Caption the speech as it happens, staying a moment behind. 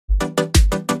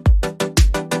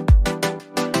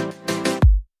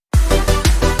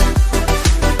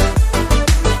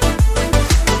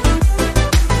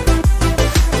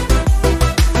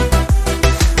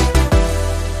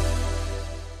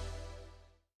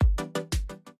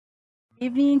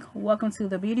Evening. Welcome to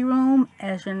the beauty room,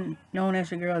 known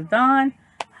as your girl Dawn.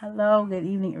 Hello, good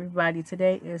evening, everybody.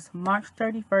 Today is March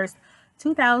 31st,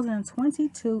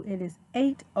 2022. It is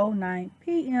 8:09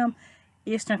 p.m.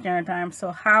 Eastern Standard Time.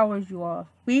 So, how was your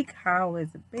week? How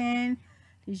has it been?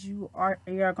 You are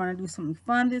going to do something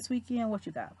fun this weekend? What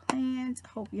you got planned?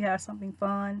 Hope you have something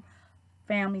fun,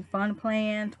 family fun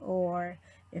planned, or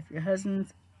if your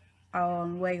husband's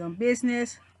way on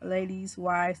business. Ladies,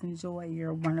 wives, enjoy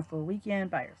your wonderful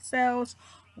weekend by yourselves,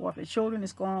 or if the children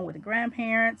is going with the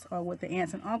grandparents or with the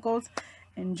aunts and uncles,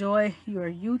 enjoy your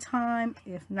you time.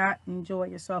 If not, enjoy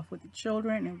yourself with the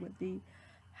children and with the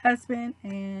husband.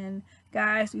 And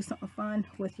guys, do something fun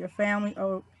with your family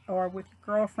or with your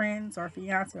girlfriends or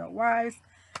fiance or wives.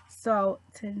 So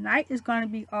tonight is going to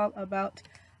be all about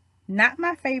not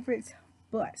my favorites,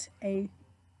 but a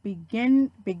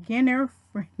beginner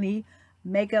friendly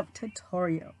makeup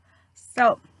tutorial.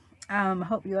 So,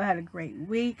 hope you all had a great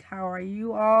week. How are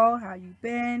you all? How you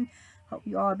been? Hope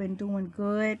you all been doing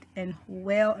good and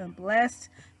well and blessed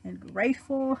and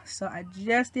grateful. So I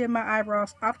just did my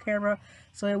eyebrows off camera,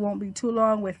 so it won't be too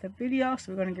long with the video.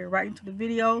 So we're gonna get right into the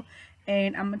video,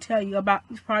 and I'm gonna tell you about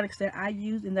these products that I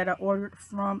used and that I ordered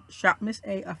from Shop Miss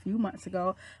A few months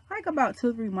ago, like about 2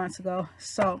 or 3 months ago.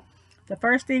 So the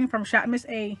first thing from Shop Miss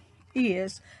A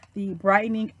is the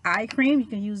brightening eye cream. You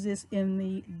can use this in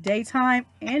the daytime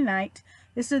and night.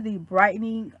 This is the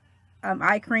brightening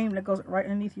eye cream that goes right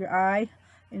underneath your eye,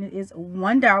 and it is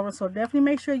 $1. So definitely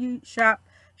make sure you shop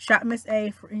Miss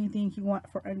A for anything you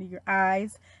want for under your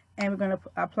eyes. And we're going to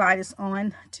apply this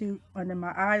on to under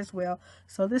my eye as well.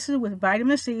 So this is with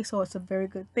vitamin C, so it's a very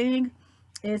good thing.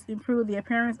 It's improved the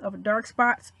appearance of dark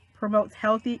spots, promotes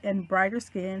healthy and brighter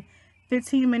skin.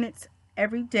 15 minutes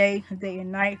every day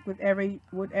and night, with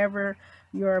whatever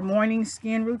your morning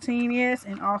skin routine is,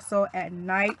 and also at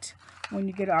night when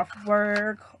you get off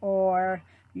work, or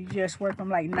you just work from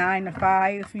like 9 to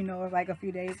 5, like a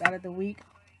few days out of the week.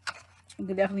 You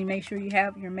can definitely make sure you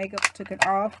have your makeup taken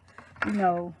off,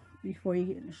 before you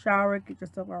get in the shower. Get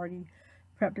yourself already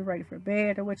prepped and ready for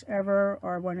bed or whichever,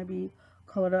 or want to be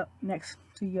colored up next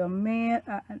to your man.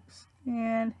 I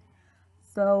understand.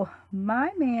 So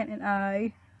my man and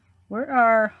I, we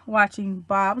are watching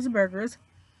Bob's Burgers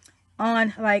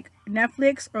on like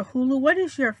Netflix or Hulu. What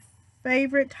is your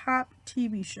favorite top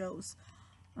TV shows?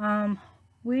 Um,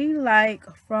 we like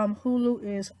from Hulu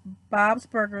is Bob's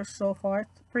Burgers so far.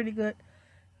 It's pretty good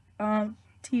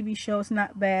TV show. It's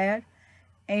not bad.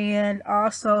 And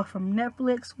also from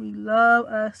Netflix, we love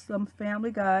us some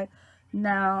Family Guy.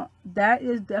 Now that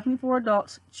is definitely for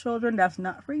adults. Children, that's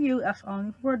not for you. That's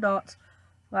only for adults.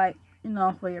 Like,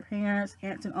 for your parents,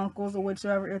 aunts and uncles, or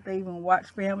whichever, if they even watch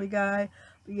Family Guy.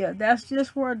 But yeah, that's just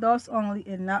for adults only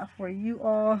and not for you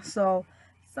all. So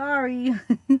sorry.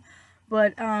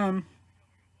 But I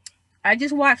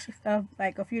just watched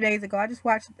like a few days ago. I just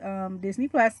watched Disney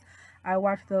Plus. I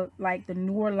watched the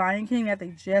newer Lion King that they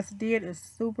just did. It's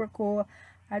super cool.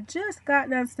 I just got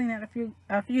done seeing that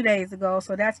a few days ago,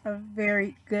 so that's a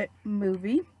very good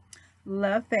movie.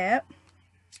 Love that.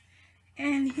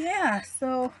 And yeah,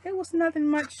 so it was nothing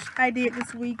much I did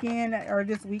this weekend, or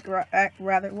this week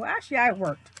rather. Well, actually, I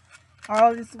worked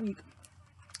all this week,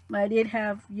 but I did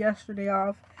have yesterday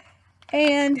off.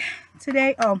 And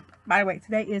today, oh, by the way,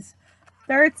 today is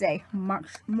Thursday, March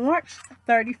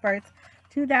 31st,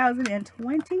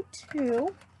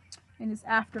 2022. And it's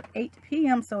after 8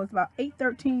 p.m., so it's about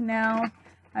 8:13 now.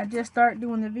 I just started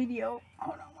doing the video.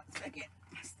 Hold on one second.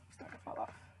 Start to fall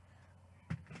off.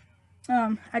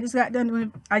 I just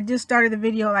started the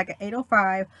video like at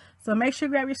 8:05. So make sure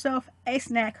you grab yourself a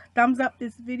snack. Thumbs up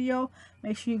this video.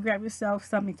 Make sure you grab yourself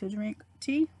something to drink.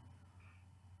 Tea,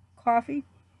 coffee,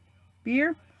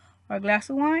 beer, or a glass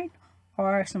of wine,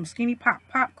 or some skinny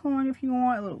popcorn if you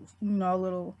want. A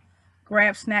little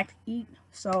grab snack to eat.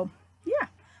 So yeah,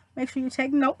 make sure you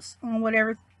take notes on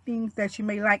whatever things that you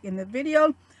may like in the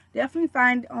video. Definitely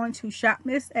find on to Shop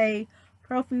Miss A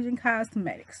Profusion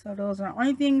Cosmetics. So those are the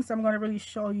only things I'm going to really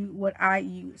show you what I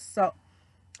use. So,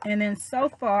 and then so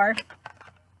far,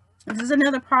 this is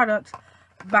another product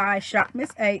by Shop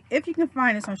Miss A. If you can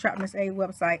find this on Shop Miss A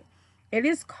website, it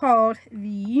is called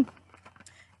the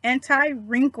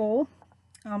Anti-Wrinkle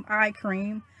Eye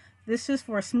Cream. This is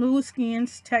for smooth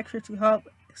skin's texture to help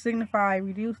signify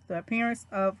reduce the appearance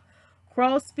of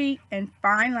crow's feet and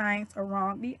fine lines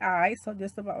around the eye. So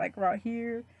just about like right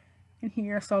here and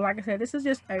here. So like I said, this is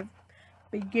just a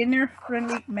beginner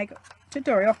friendly makeup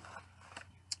tutorial,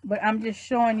 but I'm just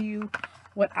showing you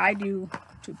what I do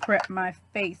to prep my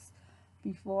face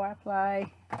before I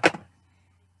apply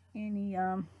any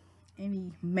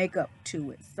makeup to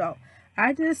it. So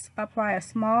I just apply a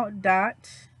small dot,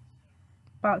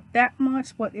 about that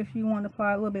much, but if you want to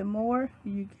apply a little bit more,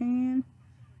 you can.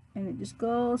 And it just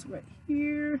goes right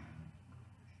here,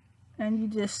 and you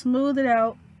just smooth it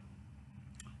out.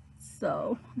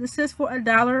 So this is for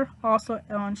 $1 also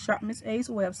on Shop Miss A's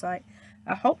website.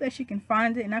 I hope that you can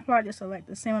find it, and I probably just select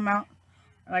the same amount,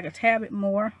 like a tad bit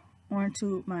more,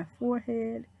 onto my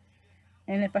forehead.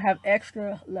 And if I have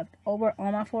extra left over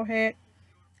on my forehead,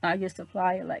 I just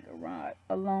apply it like around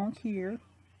along here.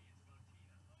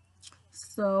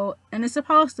 So, and it's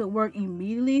supposed to work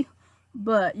immediately,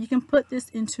 but you can put this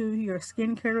into your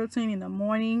skincare routine in the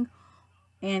morning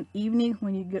and evening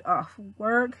when you get off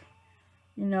work,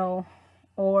 you know,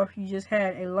 or if you just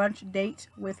had a lunch date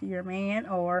with your man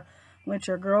or with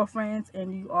your girlfriends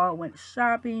and you all went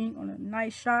shopping on a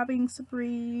nice shopping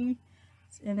spree.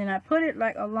 And then I put it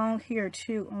like along here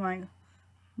too, on like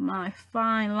my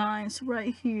fine lines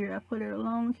right here. I put it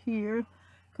along here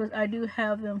because I do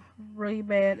have them really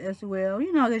bad as well.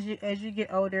 You know, as you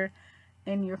get older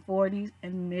in your 40s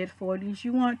and mid 40s,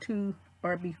 you want to,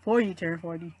 or before you turn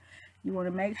 40, you want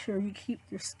to make sure you keep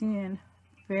your skin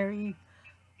very,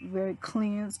 very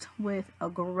cleansed with a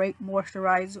great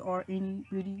moisturizer or any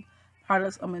beauty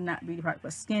products. I mean, not beauty products,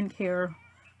 but skincare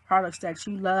products that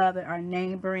you love that are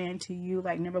name brand to you,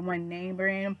 like #1 name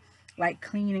brand, like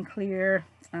Clean and Clear.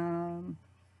 I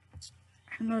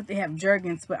don't know if they have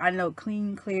Jergens, but I know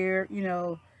Clean Clear, you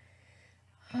know,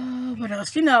 what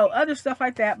else? You know, other stuff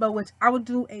like that. But which I would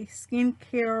do a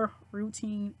skincare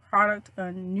routine product,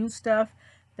 new stuff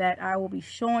that I will be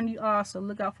showing you all. So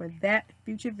look out for that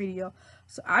future video.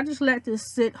 So I just let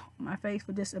this sit on my face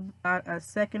for just about a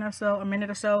second or so, a minute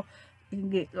or so. It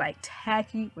can get like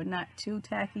tacky, but not too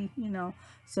tacky, you know.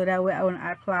 So that way when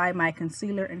I apply my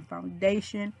concealer and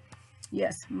foundation,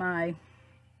 yes,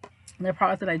 the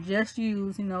products that I just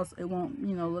used, you know, so it won't,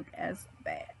 you know, look as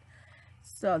bad.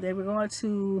 So then we're going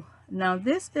to, now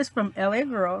this is from LA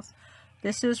Girls.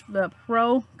 This is the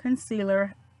Pro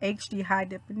Concealer HD High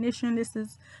Definition. This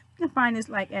is, you can find this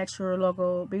like at your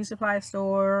local beauty supply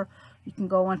store. You can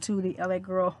go onto the LA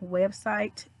Girl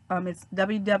website. It's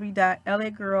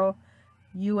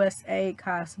www.lagirlusa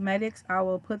Cosmetics. I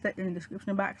will put that in the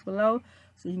description box below,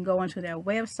 so you can go onto their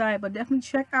website. But definitely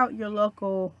check out your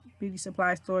local beauty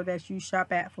supply store that you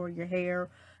shop at for your hair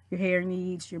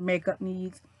needs, your makeup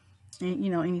needs, and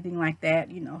you know, anything like that,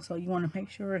 you know. So you want to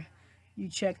make sure you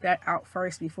check that out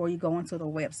first before you go into the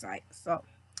website. So,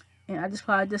 and I just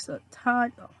applied just a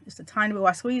tiny bit.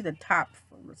 I squeeze the top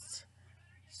first.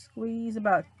 Squeeze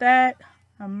about that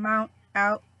amount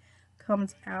out,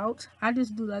 comes out. I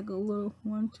just do like a little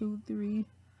 1, 2, 3,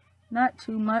 not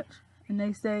too much. And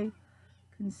they say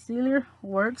concealer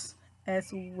works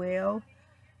as well.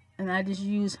 And I just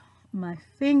use my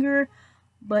finger.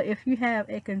 But if you have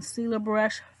a concealer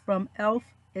brush from e.l.f.,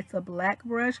 it's a black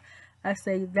brush, I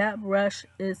say that brush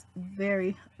is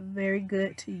very, very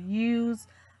good to use.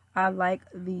 I like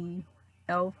the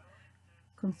e.l.f.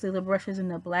 concealer brushes in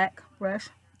the black brush.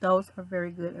 Those are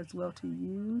very good as well to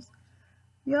use.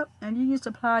 Yep, and you just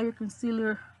apply your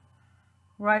concealer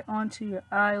right onto your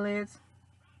eyelids.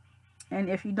 And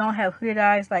if you don't have hooded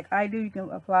eyes like I do, you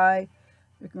can apply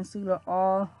your concealer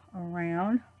all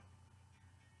around.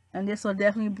 And this will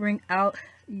definitely bring out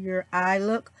your eye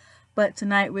look. But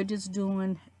tonight we're just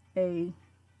doing a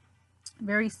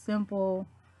very simple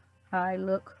eye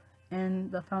look.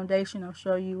 And the foundation I'll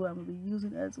show you what I'm going to be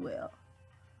using as well.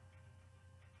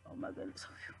 Oh my goodness.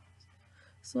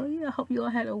 So yeah, I hope you all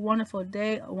had a wonderful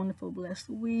day, a wonderful blessed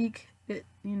week. You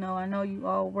know, I know you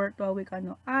all worked all week. I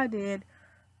know I did.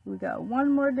 We got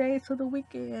one more day to the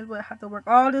weekend, but I have to work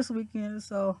all this weekend,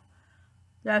 so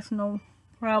that's no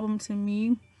problem to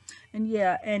me. And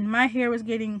yeah, and my hair was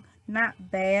getting not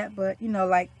bad, but you know,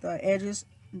 like the edges,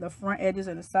 the front edges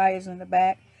and the sides and the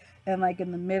back, and like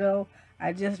in the middle,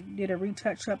 I just did a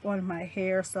retouch up on my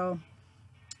hair so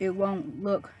it won't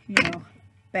look, you know,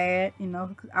 bad. You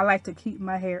know, I like to keep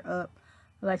my hair up.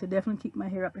 I like to definitely keep my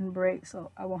hair up in braids, so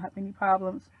I won't have any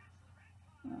problems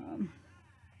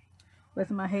with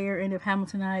my hair. And if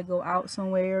Hamilton and I go out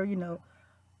somewhere, you know,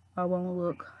 I won't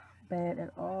look bad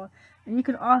at all. And you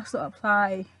can also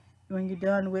apply, when you're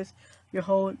done with your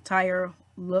whole entire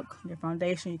look, your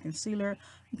foundation, your concealer,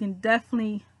 you can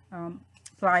definitely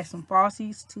apply some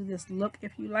falsies to this look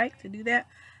if you like to do that.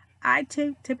 I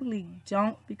typically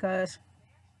don't, because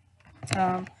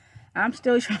I'm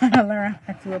still trying to learn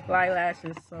how to apply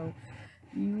lashes, so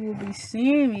you will be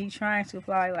seeing me trying to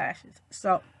apply lashes.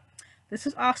 So this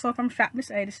is also from Shop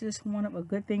Miss A. This is one of a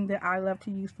good thing that I love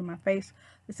to use for my face.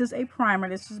 This is a primer.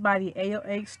 This is by the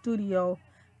AOA Studio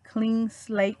Clean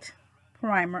Slate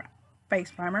Primer,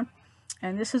 face primer.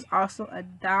 And this is also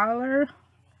 $1.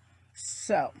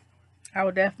 So I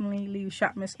will definitely leave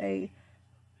Shop Miss A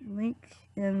link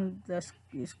in the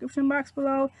description box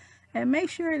below, and make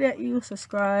sure that you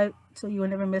subscribe so you will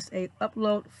never miss a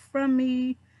upload from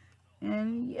me.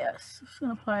 And yes, I'm just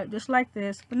gonna apply it just like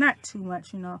this, but not too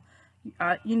much, you know.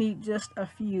 You need just a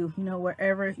few, you know,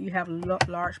 wherever you have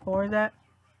large pores at.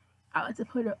 I like to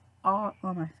put it all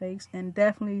on my face, and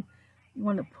definitely you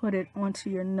want to put it onto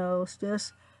your nose.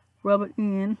 Just rub it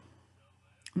in.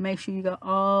 Make sure you got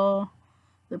all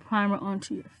the primer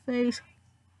onto your face,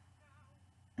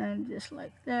 and just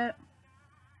like that.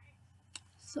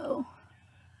 So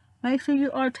make sure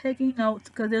you are taking notes,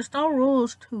 because there's no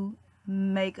rules to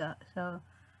makeup. So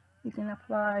you can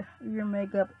apply your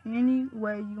makeup any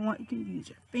way you want. You can use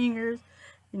your fingers,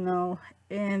 you know.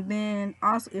 And then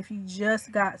also, if you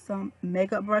just got some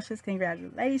makeup brushes,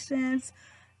 congratulations.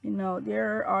 You know,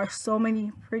 there are so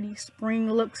many pretty spring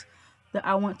looks that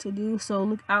I want to do. So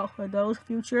look out for those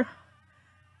future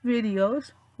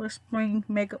videos for spring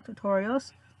makeup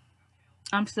tutorials.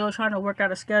 I'm still trying to work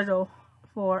out a schedule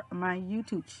for my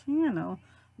YouTube channel,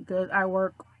 because I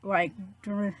work like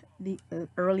during the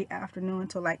early afternoon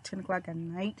till like 10 o'clock at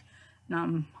night, and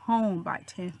I'm home by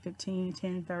 10:15,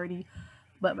 10:30.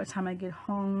 But by the time I get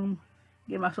home,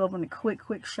 get myself in a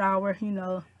quick shower, you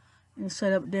know, and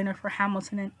set up dinner for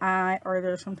Hamilton and I. Or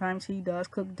there's sometimes he does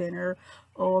cook dinner,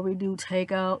 or we do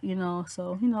takeout, you know.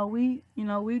 So we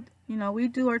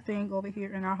do our thing over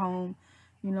here in our home,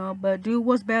 you know. But do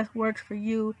what's best works for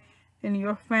you in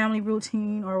your family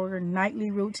routine or your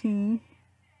nightly routine.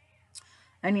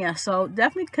 And yeah, so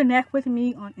definitely connect with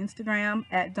me on Instagram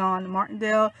at Dawn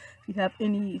Martindale if you have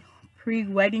any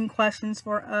pre-wedding questions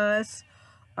for us.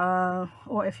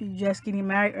 Or if you're just getting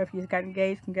married, or if you just got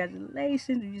engaged,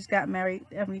 congratulations. If you just got married,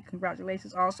 definitely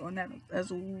congratulations also on that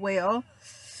as well.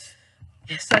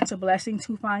 It's such a blessing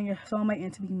to find your soulmate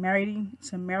and to be marrying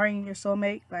your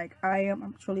soulmate like I am.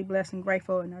 I'm truly blessed and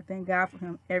grateful, and I thank God for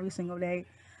him every single day.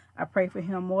 I pray for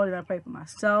him more than I pray for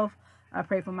myself. I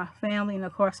pray for my family, and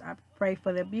of course I pray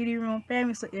for the Beauty Room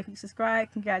family. So if you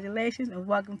subscribe, congratulations and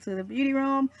welcome to the Beauty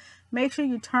Room. Make sure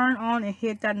you turn on and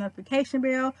hit that notification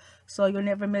bell so you'll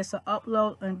never miss an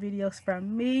upload on videos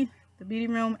from me, the Beauty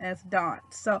Room, as Dawn.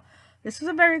 So this is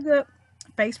a very good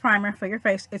face primer for your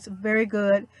face. It's very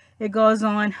good. It goes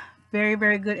on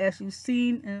very good, as you've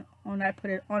seen, and when I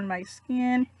put it on my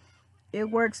skin, it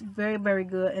works very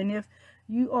good. And if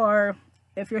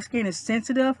your skin is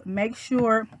sensitive, make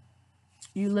sure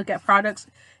you look at products.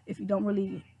 If you don't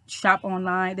really shop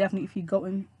online, definitely if you go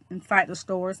into the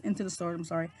stores, I'm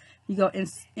sorry, you go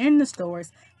in the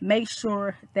stores, make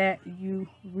sure that you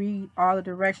read all the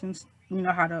directions, you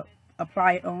know how to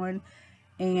apply it on.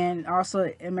 And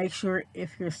also, make sure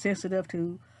if you're sensitive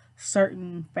to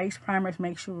certain face primers,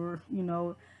 make sure you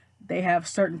know they have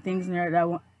certain things in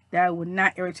there that would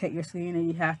not irritate your skin, and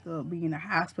you have to be in the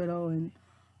hospital and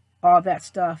all that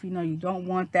stuff. You know, you don't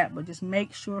want that, but just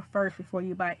make sure first, before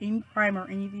you buy any primer,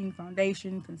 anything,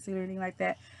 foundation, concealer, anything like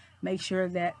that, make sure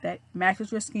that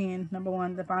matches your skin. Number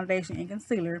one, the foundation and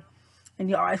concealer.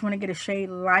 And you always want to get a shade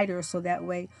lighter, so that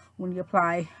way when you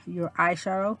apply your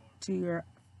eyeshadow to your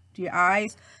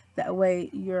eyes, that way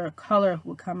your color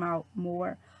will come out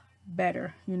more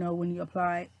better, you know, when you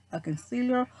apply a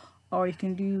concealer. Or you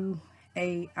can do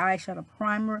a eyeshadow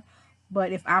primer,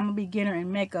 but if I'm a beginner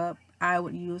in makeup, I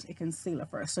would use a concealer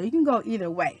first. So you can go either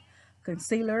way.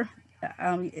 Concealer,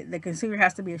 the concealer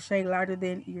has to be a shade lighter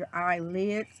than your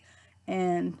eyelids,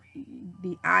 and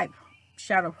the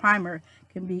eyeshadow primer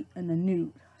can be in the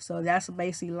nude. So that's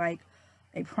basically like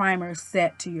a primer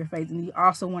set to your face. And you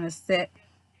also want to set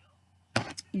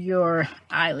your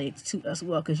eyelids too as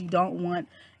well, because you don't want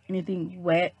anything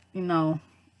wet, you know,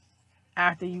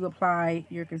 after you apply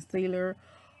your concealer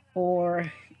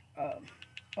or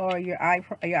your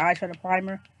eyeshadow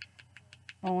primer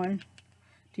on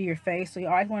to your face. So you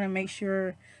always want to make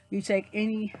sure you take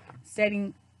any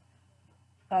setting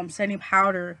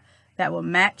powder that will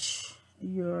match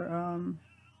your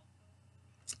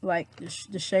like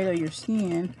the shade of your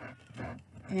skin,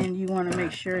 and you want to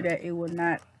make sure that it will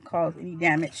not cause any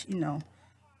damage, you know,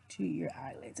 to your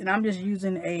eyelids. And I'm just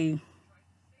using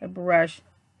a brush,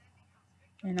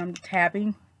 and I'm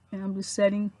tapping, and I'm just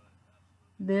setting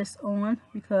this on,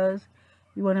 because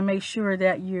you want to make sure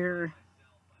that your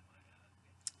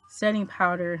setting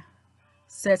powder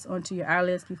sets onto your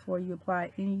eyelids before you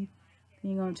apply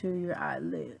anything onto your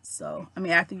eyelids. So I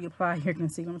mean, after you apply your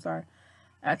concealer, I'm sorry,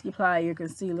 after you apply your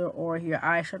concealer or your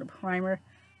eyeshadow primer,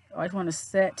 you always want to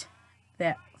set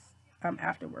that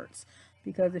afterwards,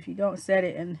 because if you don't set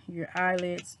it and your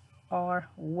eyelids are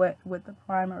wet with the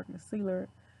primer or concealer,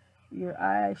 your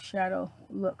eyeshadow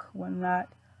look will not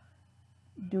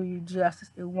do you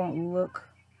justice. It won't look,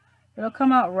 it'll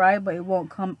come out right, but it won't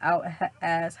come out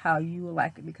as how you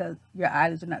like it because your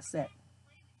eyelids are not set.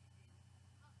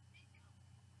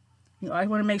 You always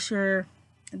want to make sure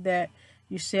that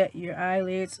you set your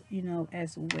eyelids, you know,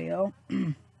 as well.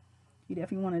 You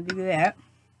definitely want to do that.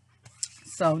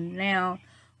 So now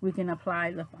we can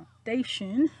apply the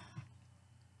foundation.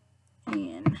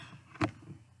 And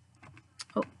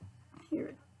oh, here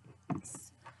it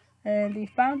is. And the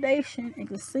foundation and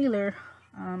concealer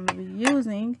I'm going to be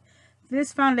using,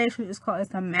 this foundation is called,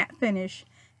 it's a matte finish.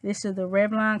 This is the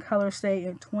Revlon Color Stay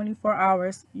in 24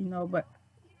 hours, you know, but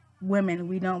women,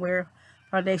 we don't wear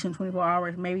foundation 24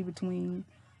 hours, maybe between,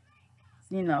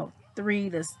 you know, 3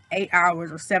 to 8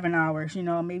 hours or 7 hours, you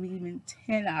know, maybe even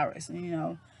 10 hours, you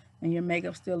know, and your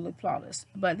makeup still look flawless.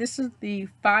 But this is the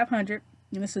 500,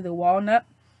 and this is the walnut,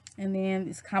 and then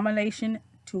this combination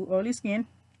to oily skin,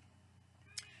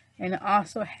 and it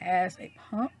also has a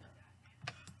pump.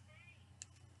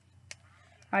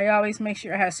 I always make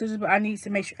sure I have scissors, but I need to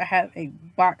make sure I have a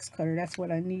box cutter. That's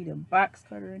what I need, a box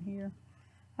cutter in here.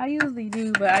 I usually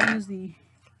do, but I usually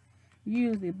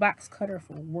use the box cutter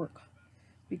for work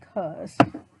because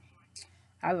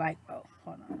I like, oh,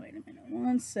 hold on, wait a minute,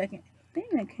 1 second. The thing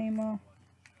that came off.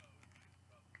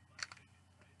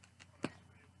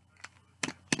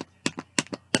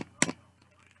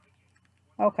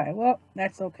 Okay, well,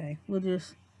 that's okay. We'll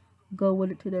just go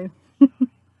with it today.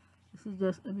 This is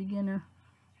just a beginner.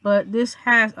 But this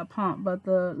has a pump, but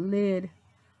the lid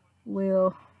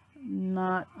will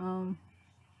not gonna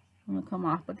come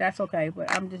off, but that's okay.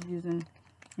 But I'm just using,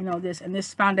 you know, this, and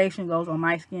this foundation goes on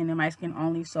my skin and my skin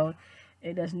only, so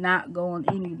it does not go on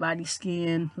anybody's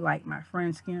skin, like my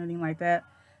friend's skin or anything like that.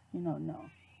 You know, no.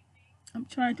 I'm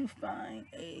trying to find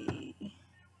a.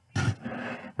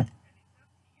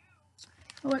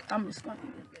 Oh, wait, I'm just gonna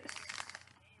do this.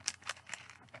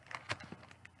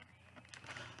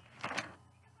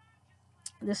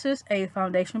 This is a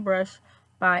foundation brush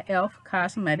by e.l.f.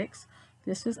 Cosmetics.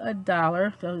 This is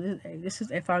 $1. So this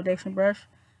is a foundation brush,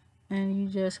 and you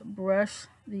just brush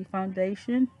the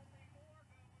foundation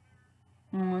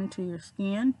onto your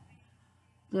skin,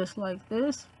 just like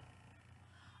this.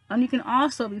 And you can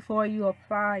also, before you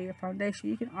apply your foundation,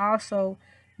 you can also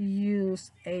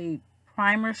use a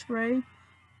primer spray,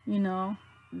 you know,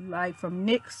 like from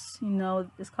NYX, you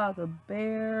know, it's called the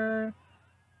Bare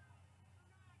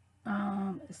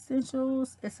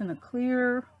Essentials. It's in a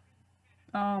clear,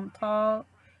 tall,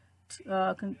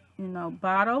 you know,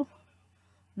 bottle,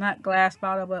 not glass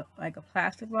bottle, but like a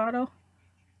plastic bottle,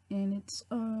 and it's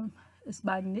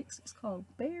by NYX. It's called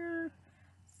Bare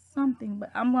something, but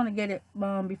I'm gonna get it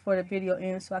before the video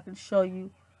ends so I can show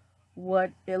you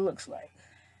what it looks like.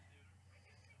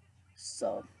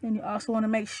 So, and you also want to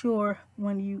make sure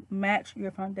when you match your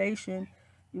foundation,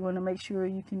 you want to make sure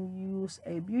you can use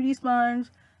a beauty sponge,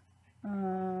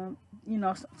 you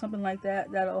know, something like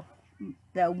that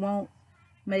that won't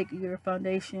make your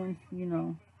foundation, you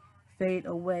know, fade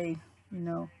away, you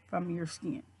know, from your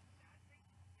skin.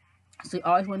 So you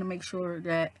always want to make sure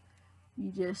that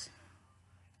you just,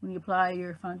 when you apply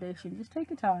your foundation, just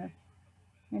take your time,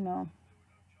 you know,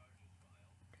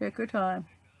 take your time.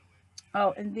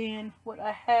 Oh, and then what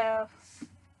I have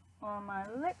on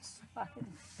my lips, if I can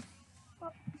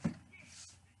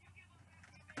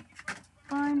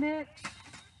find it.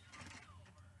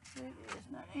 It is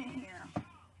not in here.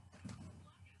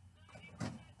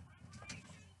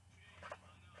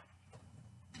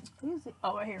 Where's it?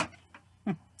 Oh, right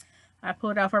here. I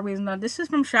pulled it out for a reason. Now, this is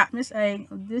from Shop Miss A.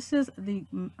 This is the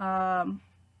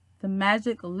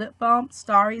Magic Lip Balm,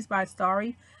 Starries by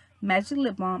Starry Magic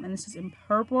Lip Balm, and this is in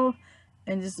purple,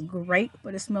 and it's great,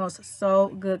 but it smells so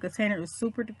good. Container is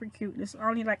super duper cute. This is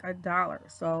only like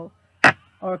 $1, so,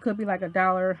 or it could be like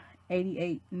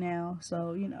 $1.88 now.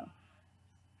 So you know,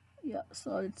 yeah.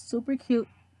 So it's super cute.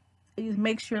 You just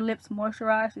make sure your lips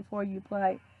moisturize before you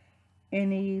apply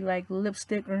any like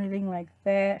lipstick or anything like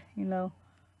that. You know,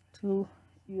 to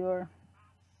your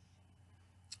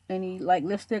any like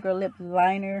lipstick or lip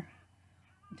liner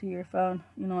to your phone,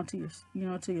 you know, to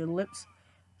your to your lips.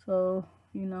 So,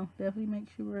 you know, definitely make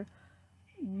sure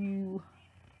you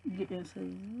get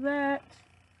into that.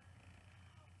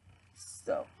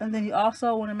 So, and then you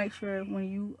also want to make sure when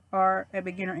you are a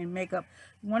beginner in makeup,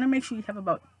 you want to make sure you have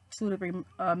about 2 to 3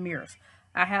 mirrors.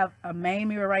 I have a main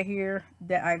mirror right here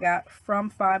that I got from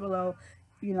Five Below.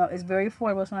 You know, it's very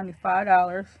affordable. It's only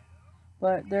 $5,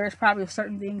 but there's probably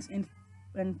certain things in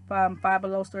Five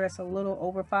Below store that's a little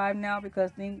over $5 now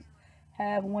because things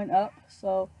have went up.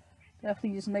 So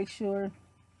definitely just make sure,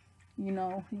 you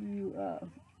know, you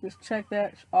just check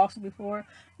that also before.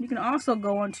 You can also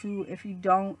go into, if you're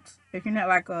not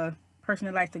like a person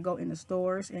that likes to go in the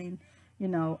stores, and you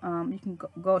can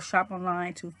go shop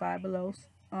online to Five Below,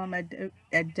 at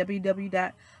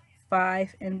www.5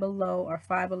 and below or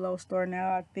Five Below store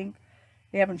now. I think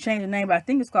they haven't changed the name, but I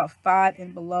think it's called Five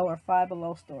and Below or Five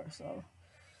Below store. So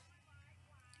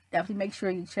definitely make sure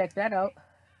you check that out.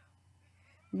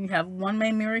 You have one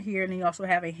main mirror here, and then you also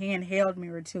have a handheld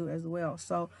mirror too as well.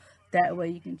 So that way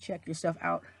you can check yourself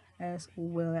out as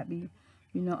well. That'd be,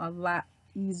 a lot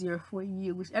easier for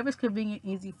you. Whichever's convenient,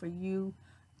 easy for you.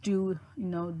 Do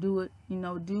it,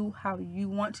 do how you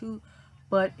want to.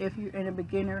 But if you're in a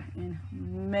beginner in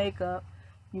makeup,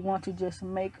 you want to just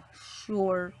make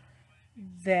sure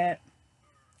that,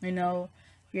 you know,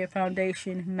 your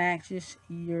foundation matches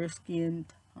your skin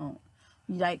tone.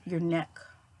 Like your neck,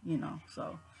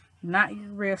 so not your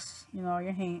wrist,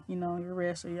 your hand, your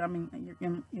wrist, or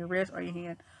your wrist or your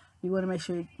hand. You want to make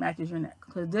sure it matches your neck,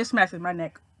 because this matches my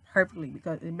neck perfectly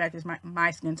because it matches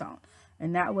my skin tone.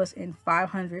 And that was in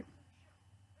 500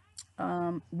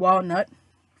 Walnut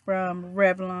from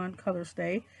Revlon Color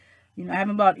Stay. I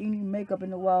haven't bought any makeup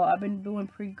in a while. I've been doing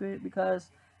pretty good because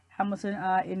Hamilton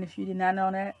Eye. And if you did not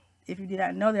know that,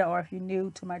 or if you're new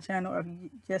to my channel, or if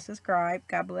you just subscribed,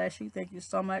 God bless you. Thank you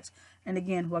so much. And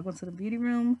again, welcome to the beauty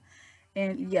room.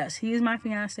 And yes, he is my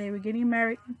fiance. We're getting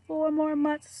married in 4 more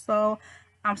months, so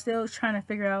I'm still trying to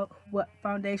figure out what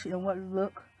foundation and what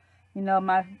look,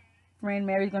 my friend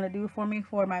Mary's gonna do for me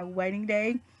for my wedding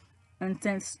day. And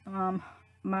since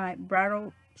my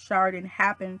bridal shower didn't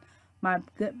happen, my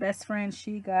good best friend,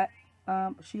 she had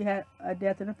a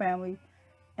death in the family,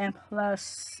 and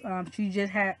plus she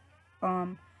just had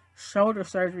shoulder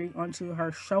surgery onto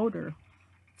her shoulder,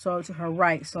 so to her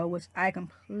right. So which I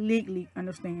completely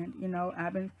understand.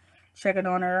 I've been checking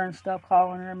on her and stuff,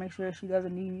 calling her, make sure she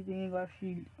doesn't need anything,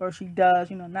 or she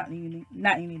does, not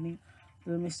anything.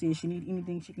 So let me see, if she needs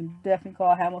anything, she can definitely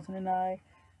call Hamilton and I.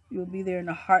 You'll be there in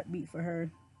a heartbeat for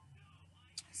her.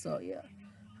 So yeah.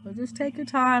 So just take your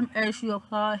time as you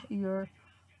apply your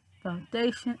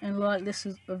foundation, and look, this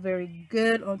is a very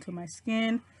good onto my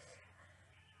skin.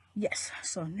 Yes,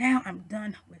 so now I'm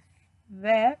done with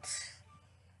that.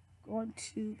 Going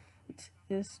to put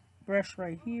this brush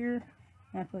right here,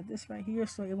 and put this right here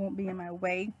so it won't be in my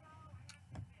way.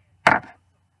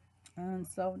 And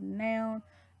so now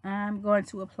I'm going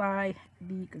to apply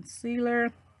the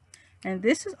concealer, and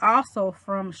this is also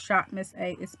from Shop Miss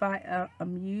A. It's by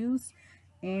Amuse,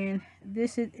 and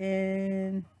this is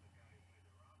in,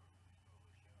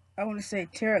 I want to say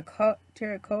terracotta,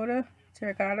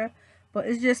 but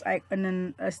it's just like, and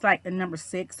then it's like a number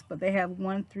 6, but they have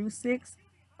 1 through 6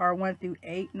 or 1 through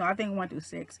 8. No, I think 1 through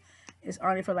 6. It's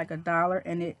only for like $1,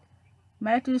 and it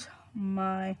matches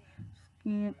my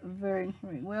skin very,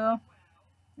 very well.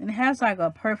 And it has like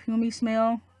a perfumey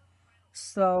smell,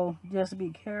 so just be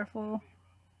careful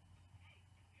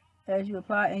as you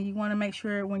apply. And you want to make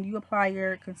sure when you apply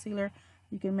your concealer,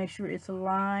 you can make sure it's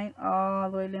aligned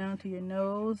all the way down to your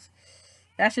nose.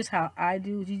 That's just how I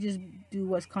do. You just do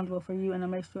what's comfortable for you, and I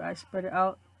make sure I spread it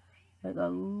out like a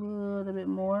little bit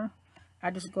more.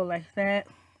 I just go like that,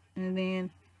 and then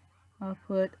I'll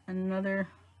put another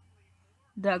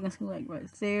dot concealer like right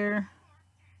there,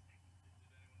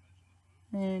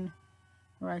 and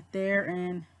right there,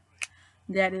 and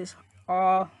that is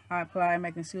all I apply my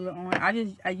concealer on.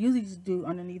 I usually just do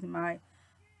underneath my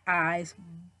eyes,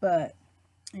 but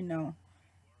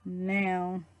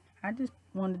now I just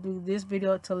want to do this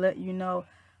video to let you know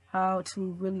how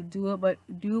to really do it. But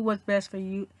do what's best for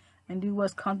you and do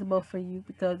what's comfortable for you,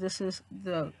 because this is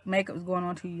the makeup is going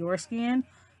onto your skin.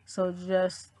 So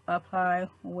just apply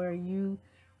where you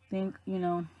think you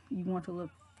want to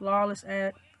look flawless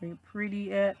at, very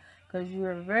pretty at, because you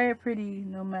are very pretty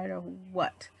no matter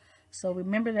what. So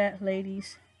remember that,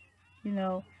 ladies.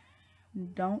 Don't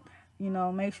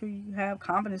make sure you have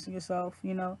confidence in yourself.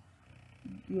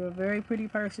 You're a very pretty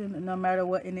person, no matter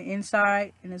what, in the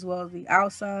inside and as well as the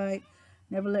outside.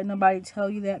 Never let nobody tell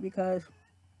you that, because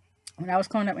when I was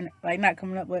coming up, and like not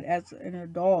coming up, but as an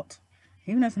adult,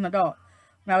 even as an adult,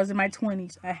 when I was in my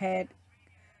 20s, I had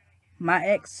my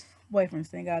ex-boyfriends.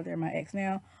 Thank God they're my ex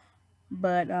now.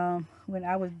 But when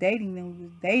I was dating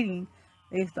them, they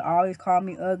used to always call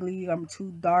me ugly. I'm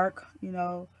too dark.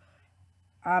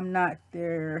 I'm not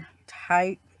their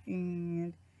type,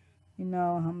 and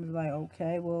I'm just like,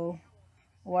 okay, well,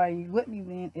 why are you with me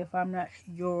then if I'm not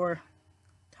your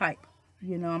type?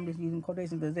 I'm just using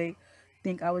quotations because they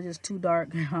think I was just too dark.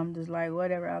 I'm just like,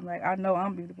 whatever. I'm like, I know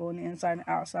I'm beautiful on the inside and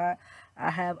outside. I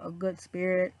have a good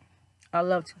spirit. I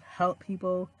love to help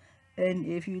people And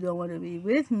if you don't want to be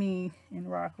with me and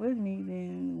rock with me,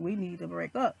 then we need to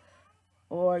break up.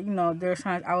 Or, you know, there's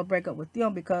times I would break up with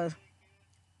them because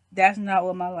that's not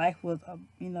what my life was,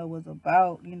 was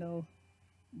about,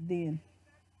 then,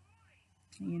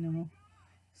 you know.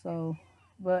 So,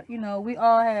 but, we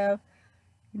all have,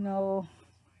 you know,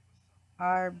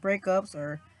 our breakups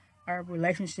or our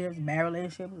relationships, bad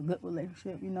relationships, good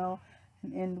relationship,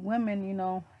 and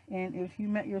women, and if you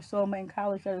met your soulmate in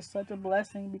college, that is such a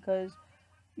blessing because,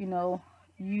 you know,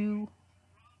 you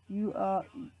you uh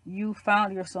you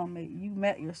found your soulmate, you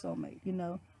met your soulmate,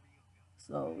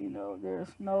 so there's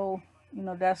no,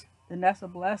 that's a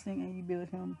blessing, and you be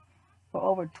with him for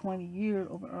over 20 years,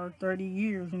 over or 30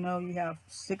 years, you have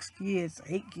 6 kids,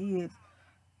 8 kids,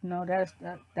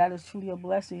 that is truly a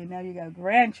blessing, and now you got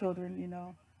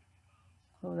grandchildren,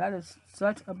 so that is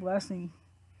such a blessing.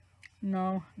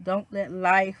 Don't let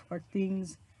life or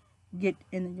things get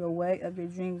in your way of your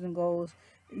dreams and goals.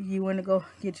 You want to go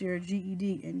get your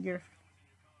GED and you're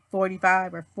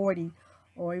 45 or 40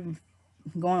 or even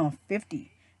going on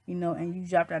 50, and you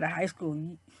dropped out of high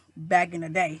school back in the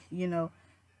day,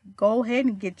 go ahead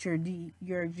and get your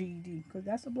GED, because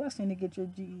that's a blessing to get your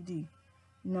GED.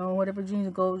 Whatever dreams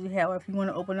and goals you have, or if you want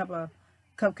to open up a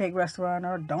cupcake restaurant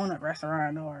or a donut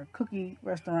restaurant or a cookie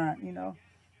restaurant,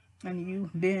 and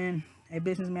you've been a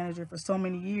business manager for so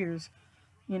many years,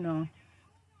 you know,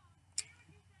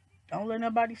 don't let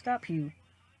nobody stop you.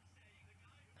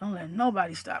 Don't let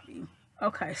nobody stop you.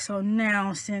 Okay, so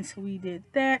now since we did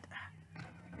that,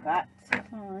 I got to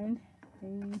find a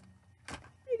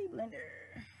beauty blender.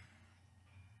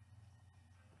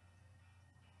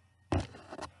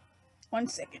 One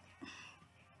second.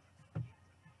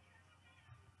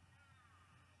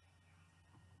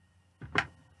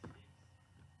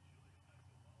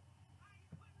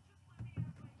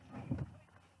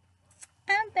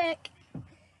 I'm back.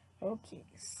 Okay,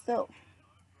 so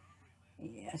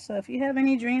yeah, so if you have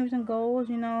any dreams and goals,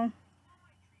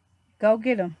 go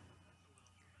get them.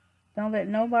 Don't let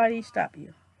nobody stop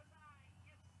you.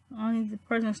 Only the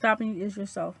person stopping you is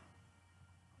yourself.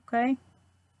 Okay?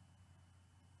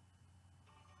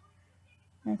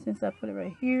 And since I put it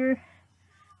right here,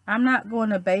 I'm not going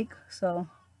to bake, so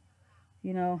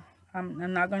you know,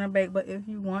 I'm not gonna bake. But if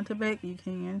you want to bake, you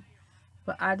can.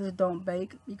 But I just don't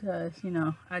bake because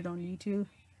I don't need to.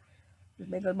 This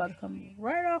makeup's about to come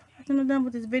right off after I'm done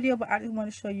with this video, but I just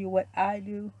want to show you what I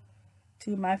do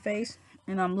to my face,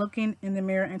 and I'm looking in the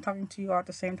mirror and talking to you all at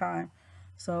the same time.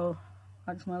 So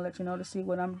I just want to let you know to see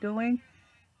what I'm doing.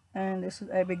 And this is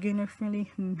a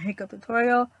beginner-friendly makeup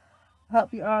tutorial. I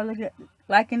hope you all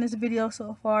liking this video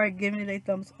so far, giving it a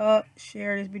thumbs up,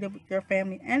 share this video with your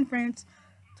family and friends.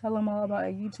 Tell them all about a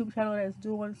YouTube channel that's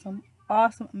doing some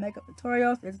awesome makeup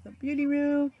tutorials. It's the Beauty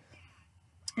Room,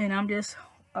 and I'm just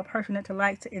a person that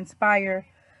like to inspire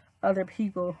other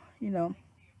people.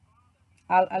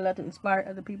 I love to inspire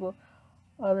other people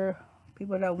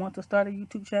that want to start a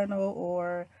YouTube channel,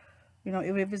 or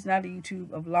even if it's not a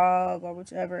YouTube, a vlog, or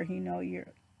whichever.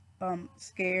 You're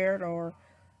scared, or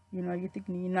you're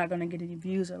thinking you're not gonna get any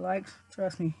views or likes.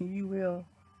 Trust me, you will.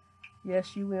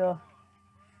 Yes, you will.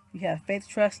 You have faith,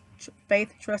 trust,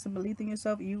 and belief in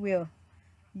yourself. You will.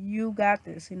 You got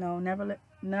this.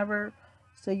 Never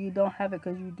say you don't have it,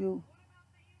 because you do.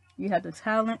 You have the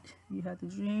talent. You have the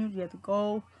dreams. You have the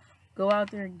goal. Go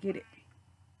out there and get it.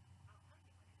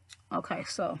 Okay,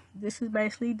 so this is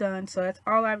basically done. So that's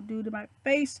all I do to my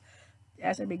face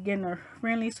as a beginner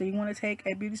friendly. So you want to take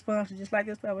a beauty sponge just like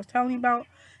this that I was telling you about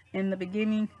in the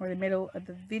beginning or the middle of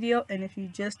the video. And if you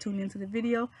just tuned into the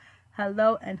video,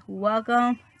 hello and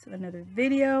welcome to another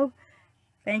video.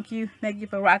 Thank you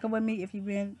for rocking with me. If you've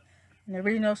been an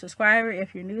original subscriber,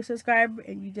 if you're a new subscriber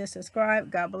and you just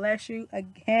subscribed, God bless you.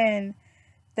 Again,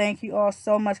 thank you all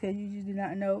so much, because you just do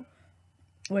not know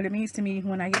what it means to me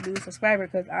when I get new subscriber,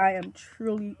 because I am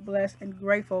truly blessed and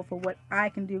grateful for what I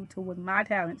can do with my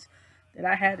talents that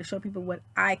I had to show people what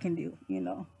I can do,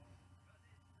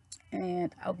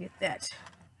 and I'll get that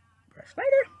brush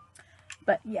later.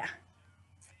 But yeah,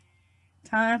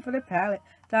 time for the palette.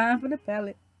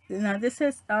 Now this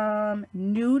is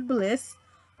Nude Bliss.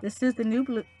 This is the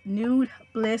Nude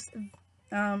Bliss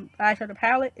eyeshadow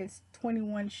palette. It's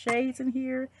 21 shades in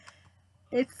here.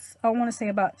 It's, I want to say,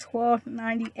 about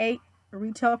 $12.98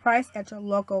 retail price at your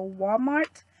local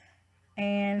Walmart.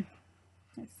 And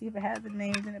let's see if it has the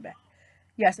names in the back.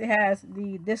 Yes, it has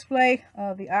the display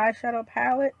of the eyeshadow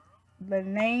palette, the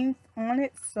names on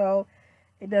it. So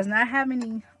it does not have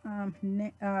any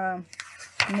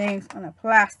names on the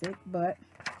plastic, but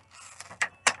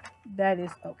that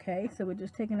is okay. So we're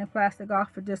just taking the plastic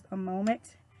off for just a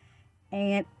moment.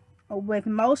 And with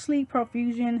mostly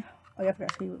Profusion. Oh, yeah, I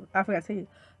forgot to tell you.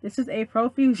 This is a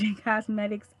Profusion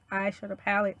Cosmetics eyeshadow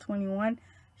palette, 21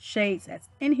 shades that's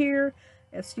in here.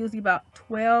 It's usually about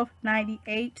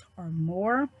 $12.98 or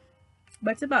more,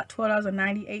 but it's about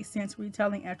 $12.98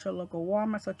 retailing at your local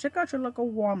Walmart. So check out your local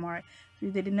Walmart. If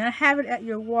you did not have it at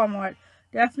your Walmart,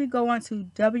 definitely go on to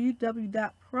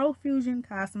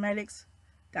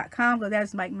www.profusioncosmetics.com, because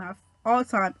that's like my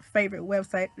all-time favorite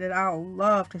website that I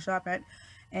love to shop at.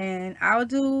 And I'll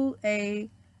do a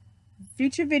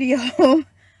future video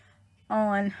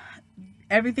on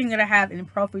everything that I have in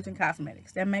Profusion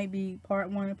Cosmetics. That may be part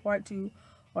 1 and part 2,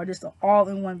 or just an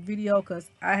all-in-one video, because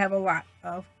I have a lot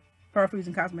of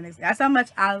Profusion Cosmetics. That's how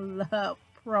much I love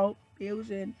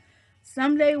Profusion.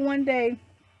 Someday, one day,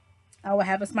 I will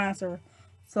have a sponsor.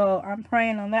 So I'm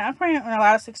praying on that. I'm praying on a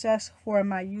lot of success for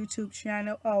my YouTube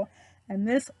channel. Oh, and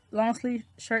this long sleeve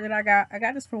shirt that I got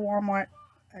this from Walmart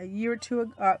a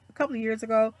couple of years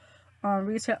ago on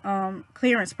retail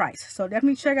clearance price. So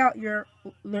definitely check out your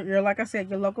like I said,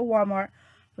 your local Walmart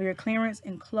for your clearance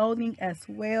and clothing as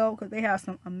well, because they have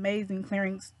some amazing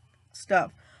clearance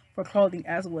stuff for clothing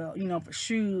as well. You know, for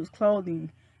shoes,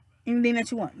 clothing, anything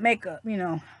that you want, makeup. You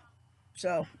know,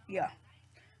 so yeah.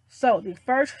 So the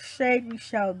first shade we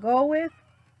shall go with,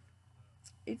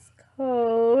 it's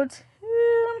called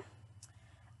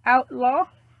Outlaw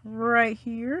right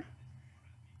here.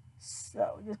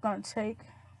 So we're just gonna take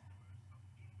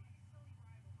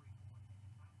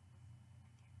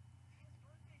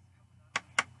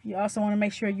you also want to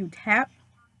make sure you tap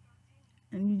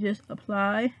and you just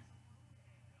apply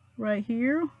right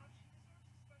here.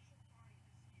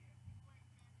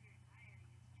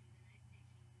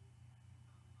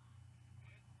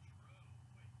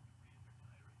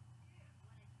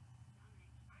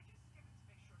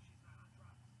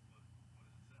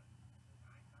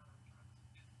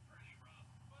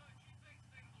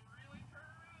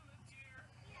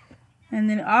 And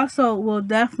then also will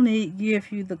definitely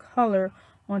give you the color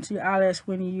onto your eyelash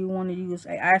when you want to use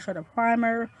a eyeshadow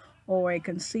primer or a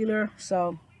concealer.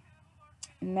 So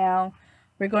now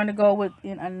we're going to go with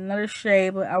in another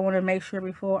shade, but I want to make sure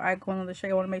before I go on the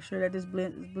shade, I want to make sure that this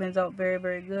blends out very,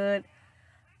 very good.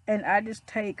 And I just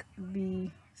take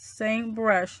the same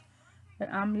brush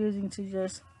that I'm using to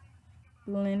just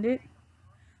blend it.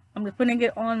 I'm just putting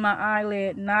it on my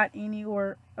eyelid, not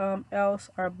anywhere else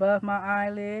or above my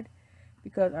eyelid,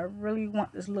 because I really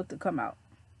want this look to come out.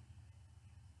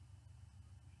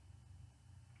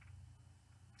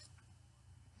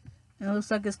 And it looks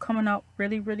like it's coming out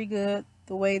really, really good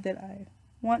the way that I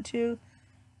want to.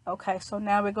 Okay, so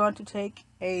now we're going to take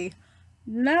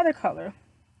another color.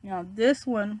 Now this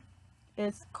one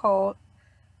is called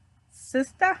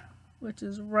Sista, which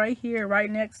is right here, right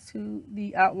next to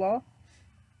the Outlaw.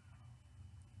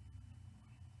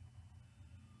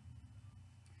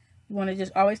 You want to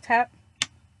just always tap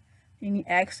any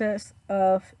excess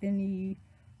of any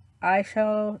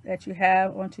eyeshadow that you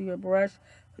have onto your brush.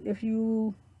 If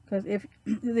you don't, you're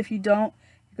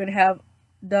gonna have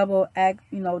double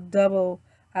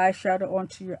eyeshadow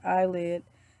onto your eyelid,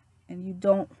 and you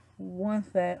don't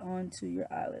want that onto your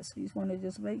eyelid. So you just want to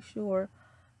just make sure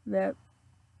that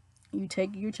you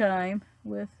take your time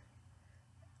with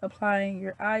applying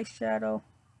your eyeshadow.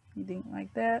 You think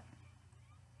like that.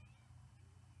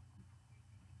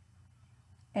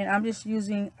 And I'm just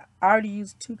using, I already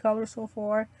used 2 colors so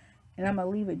far, and I'm gonna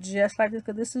leave it just like this,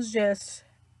 because this is just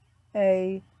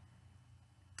a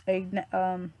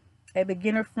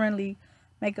beginner friendly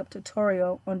makeup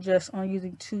tutorial on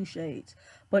using 2 shades.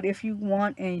 But if you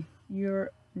want and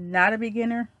you're not a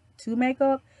beginner to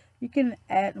makeup, you can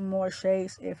add more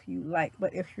shades if you like.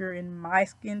 But if you're in my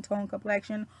skin tone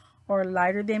complexion or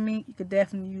lighter than me, you could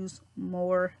definitely use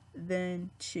more than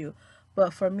 2.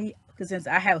 But for me, because since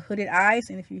I have hooded eyes,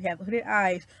 and if you have hooded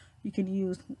eyes, you can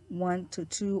use 1 to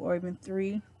 2 or even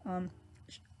 3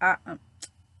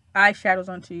 eyeshadows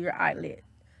onto your eyelid.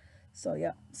 So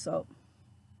yeah, so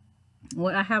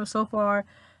what I have so far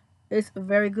is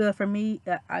very good for me.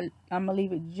 I'm gonna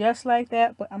leave it just like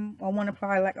that, but I want to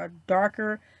apply like a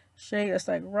darker shade that's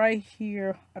like right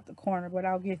here at the corner, but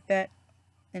I'll get that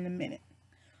in a minute.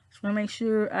 Just want to make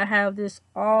sure I have this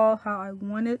all how I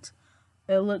want it.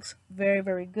 It looks very,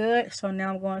 very good. So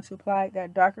now I'm going to apply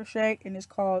that darker shade, and it's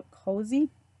called Cozy.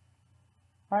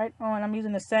 Right on. I'm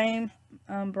using the same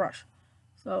brush.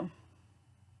 So,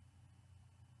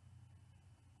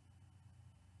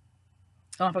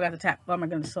 oh, I forgot to tap. Oh my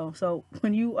goodness. So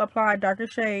when you apply a darker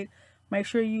shade, make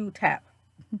sure you tap.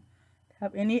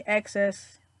 Tap any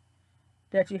excess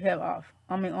that you have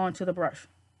onto the brush.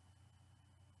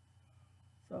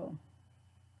 So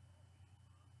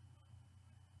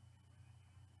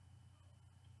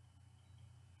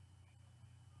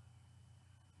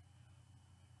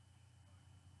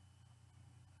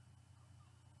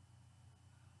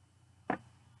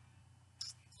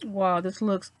Wow, this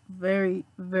looks very,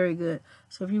 very good.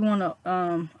 So if you want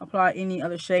to apply any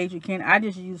other shades, you can. I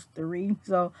just use 3.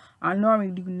 So I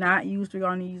normally do not use 3.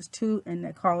 I only use 2 and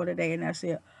then call it a day and that's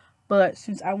it. But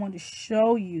since I wanted to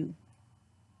show you,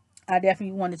 I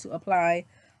definitely wanted to apply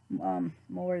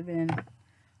more than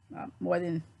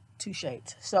 2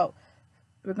 shades. So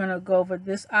we're going to go over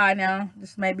this eye now.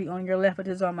 This may be on your left, but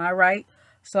this is on my right.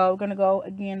 So we're going to go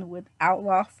again with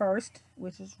Outlaw first,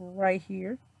 which is right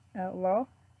here. Outlaw.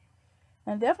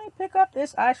 And definitely pick up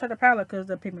this eyeshadow palette because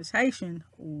the pigmentation,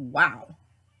 wow.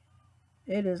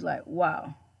 It is like,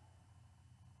 wow.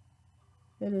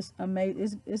 It is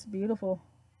amazing. It's beautiful.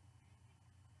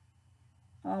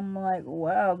 I'm like,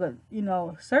 wow. But, you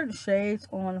know, certain shades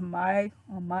on my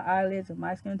eyelids and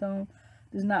my skin tone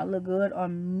does not look good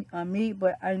on me.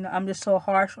 But I'm just so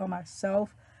harsh on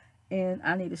myself. And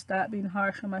I need to stop being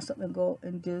harsh on myself and go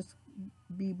and just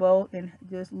be bold and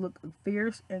just look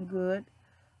fierce and good,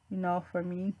 you know, for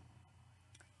me.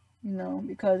 You know,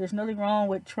 because there's nothing wrong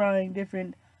with trying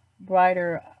different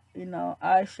brighter, you know,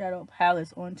 eyeshadow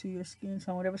palettes onto your skin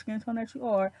tone, whatever skin tone that you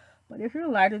are. But if you're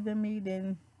lighter than me,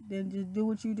 then just do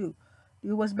what you do.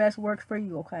 Do what's best works for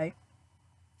you, okay?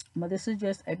 But this is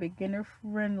just a beginner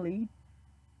friendly,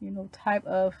 you know, type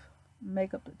of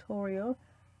makeup tutorial.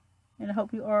 And I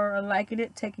hope you are liking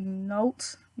it, taking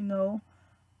notes, you know,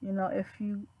 if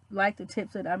you like the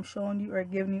tips that I'm showing you or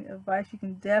giving you advice, you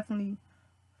can definitely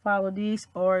follow these,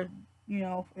 or you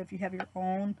know, if you have your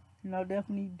own, you know,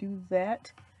 definitely do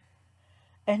that.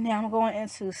 And now I'm going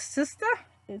into Sister.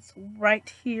 It's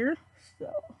right here.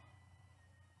 So,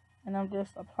 and I'm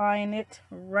just applying it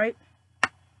right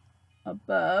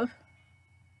above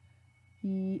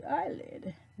the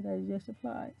eyelid that I just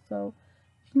applied. So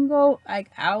you can go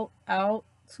like out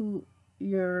to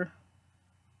your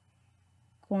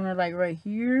corner, like right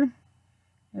here,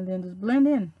 and then just blend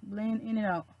in and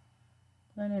out,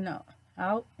 blend in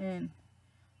out and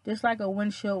just like a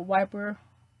windshield wiper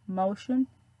motion.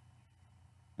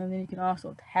 And then you can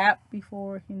also tap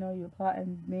before, you know, you apply,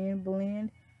 and then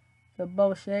blend the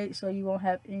both shades so you won't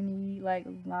have any like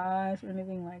lines or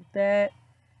anything like that,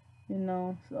 you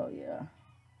know. So yeah,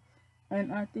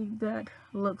 and I think that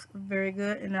looks very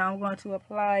good. And now I'm going to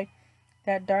apply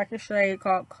that darker shade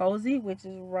called Cozy, which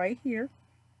is right here.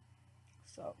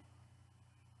 So,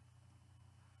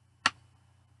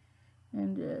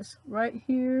 and just right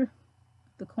here,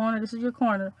 the corner, this is your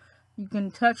corner, you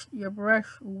can touch your brush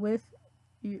with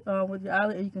your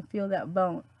eyelid and you can feel that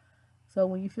bone. So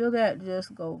when you feel that,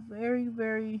 just go very,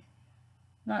 very,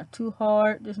 not too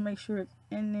hard. Just make sure it's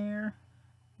in there,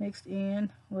 mixed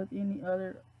in with any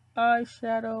other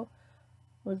eyeshadow.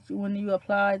 When you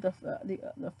apply the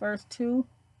first 2,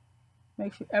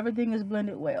 make sure everything is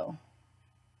blended well.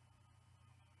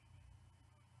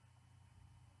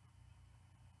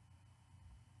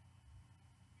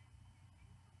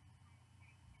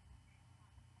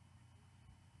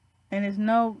 And there's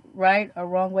no right or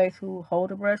wrong way to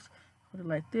hold a brush. Hold it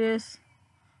like this.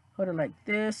 Hold it like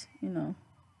this. You know.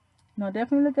 No,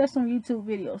 definitely look at some YouTube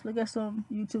videos. Look at some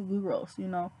YouTube gurus. You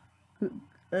know,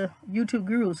 YouTube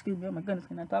gurus. Excuse me. Oh my goodness,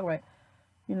 can I talk right?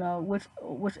 You know,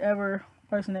 whichever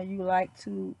person that you like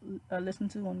to listen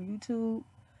to on YouTube.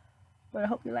 But I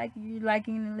hope you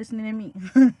liking and listening to me.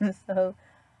 So,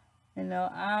 you know,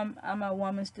 I'm a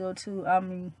woman still too. I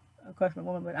mean, of course I'm a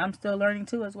woman, but I'm still learning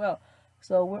too as well.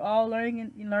 So we're all learning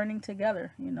and learning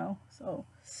together, you know. So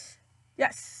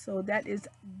yes, so that is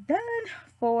done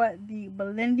for the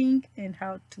blending and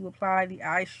how to apply the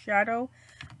eyeshadow.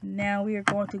 Now we are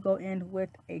going to go in with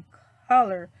a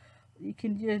color. You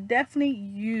can just definitely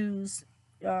use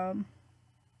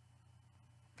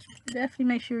definitely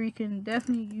make sure you can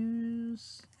definitely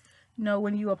use, you know,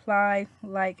 when you apply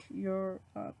like your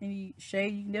any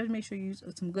shade, you can definitely make sure you use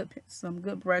some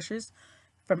good brushes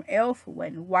from Elf,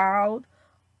 Wet n Wild,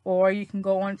 or you can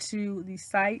go onto the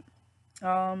site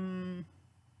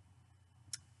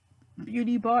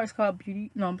Beauty Bar. It's called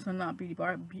Beauty, no, I'm sorry, not Beauty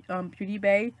Bar, Beauty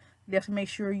Bay. Definitely make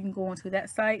sure you can go onto that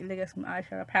site. They got some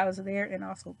eyeshadow palettes there and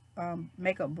also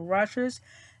makeup brushes.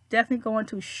 Definitely go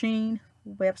into Shein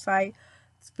website.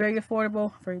 It's very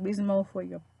affordable, very reasonable for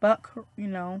your buck, you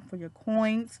know, for your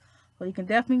coins. So you can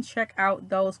definitely check out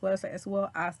those websites as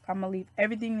well. I'm going to leave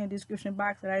everything in the description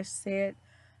box that I said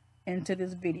into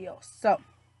this video. So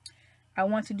I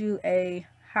want to do a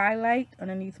highlight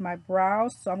underneath my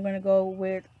brows. So I'm going to go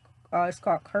with, it's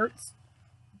called Kurtz.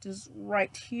 Just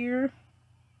right here,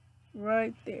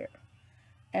 right there.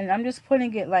 And I'm just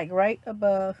putting it like right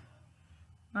above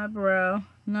my brow.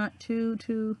 Not too,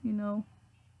 you know,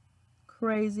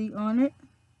 crazy on it.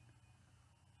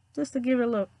 Just to give it a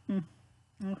look.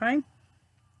 Okay.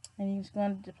 And you're just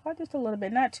going to apply just a little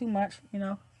bit, not too much, you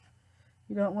know.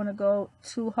 You don't want to go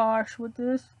too harsh with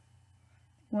this.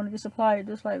 You want to just apply it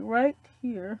just like right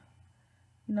here,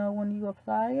 you know, when you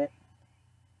apply it.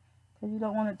 Because you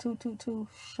don't want it too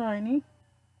shiny.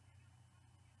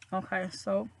 Okay,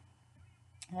 so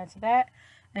that's that.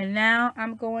 And now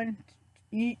I'm going,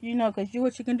 you know, because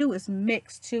what you can do is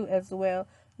mix too as well.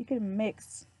 You can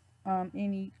mix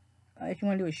any, if you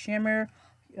want to do a shimmer.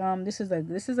 This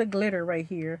is a glitter right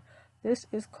here. This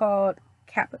is called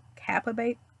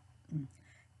capitative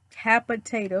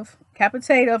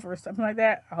or something like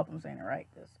that. I hope I'm saying it right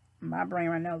because my brain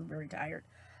right now is very tired.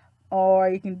 Or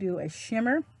you can do a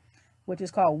shimmer, which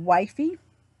is called Wifey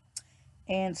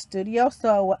and Studio.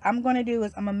 So what I'm going to do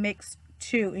is I'm going to mix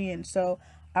two in. So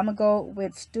I'm going to go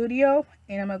with Studio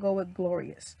and I'm going to go with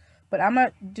Glorious. But I'm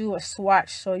going to do a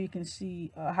swatch so you can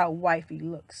see how Wifey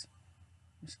looks.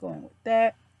 I'm just going with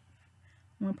that.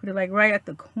 I'm going to put it like right at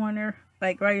the corner,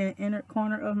 like right in the inner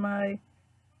corner of my,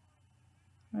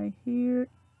 right here.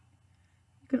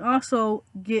 You can also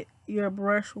get your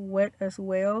brush wet as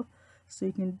well. So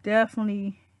you can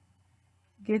definitely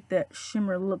get that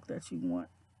shimmer look that you want.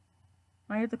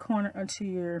 Right at the corner onto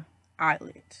your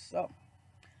eyelid. So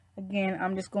again,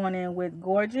 I'm just going in with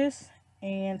Gorgeous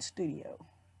and Studio.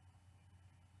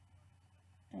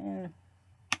 And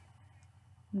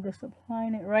I'm just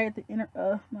applying it right at the inner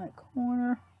of my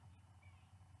corner.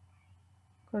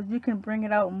 Because you can bring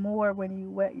it out more when you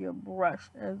wet your brush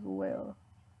as well.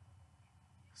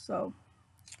 So,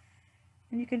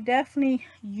 and you can definitely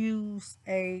use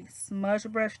a smudge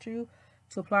brush too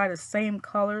to apply the same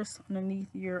colors underneath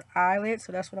your eyelid.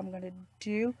 So that's what I'm going to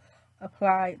do.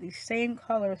 Apply the same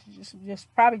colors,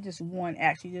 just probably just one,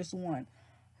 actually just one.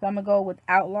 So I'm going to go with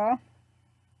Outlaw.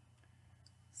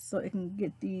 So it can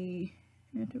get the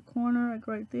inner corner like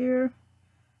right there.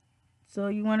 So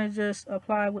you want to just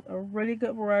apply with a really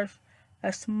good brush,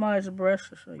 a smudge brush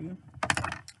to show you.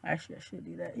 Actually, I should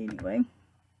do that anyway.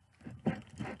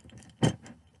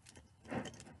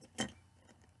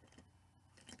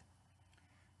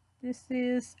 This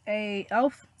is a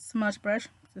e.l.f. smudge brush,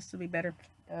 just to be better.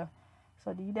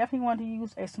 So you definitely want to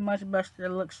use a smudge brush that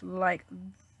looks like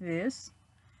this.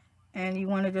 And you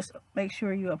want to just make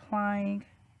sure you're applying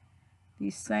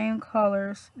these same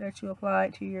colors that you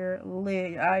applied to your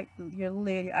lid,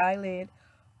 your eyelid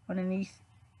underneath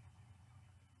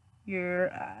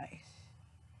your eyes.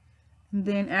 And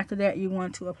then after that, you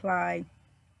want to apply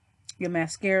your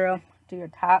mascara to your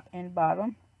top and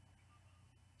bottom.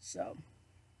 So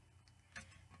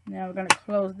now we're going to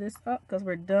close this up because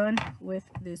we're done with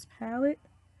this palette.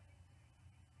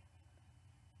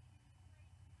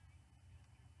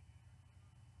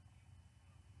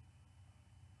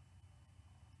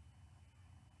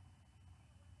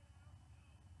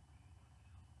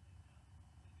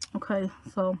 Okay,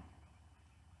 so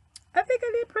I think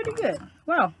I did pretty good.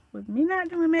 Well, with me not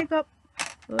doing makeup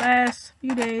the last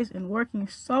few days and working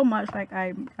so much like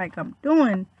I'm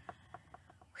doing,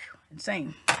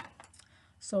 insane.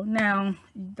 So now,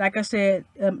 like I said,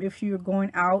 if you're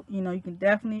going out, you know, you can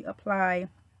definitely apply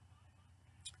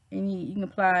any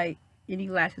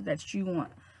lashes that you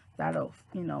want. That'll,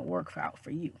 you know, work out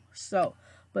for you. So,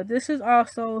 but this is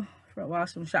also for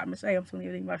some Shop Miss A. I'm telling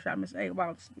you everything about Shop Miss A.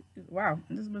 Wow,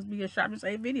 this must be a Shop Miss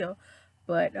A video.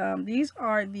 But these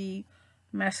are the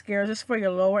mascaras. This is for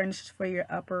your lower and this is for your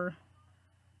upper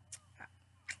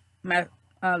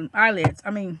eyelids.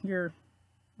 I mean your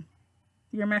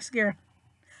mascara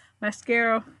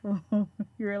for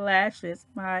your lashes.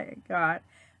 My God,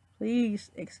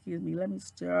 please excuse me. Let me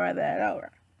start that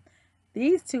over.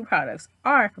 These two products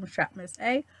are from Shop Miss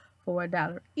A for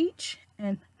 $1 each,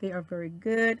 and they are very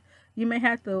good. You may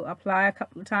have to apply a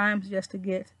couple of times just to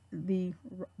get the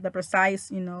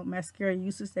precise, you know, mascara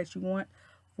uses that you want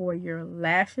for your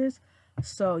lashes.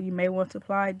 So you may want to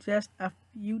apply just a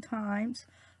few times.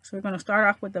 So we're going to start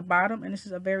off with the bottom, and this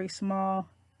is a very small,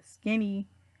 skinny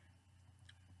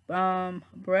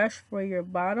brush for your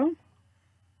bottom.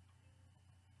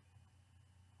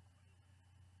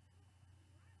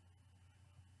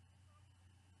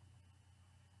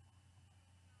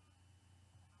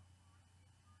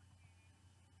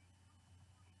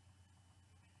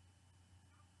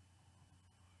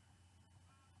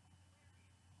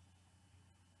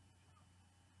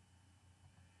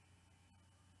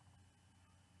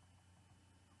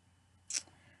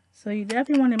 So you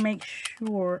definitely want to make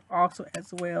sure also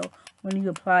as well when you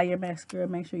apply your mascara,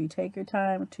 make sure you take your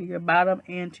time to your bottom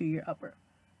and to your upper.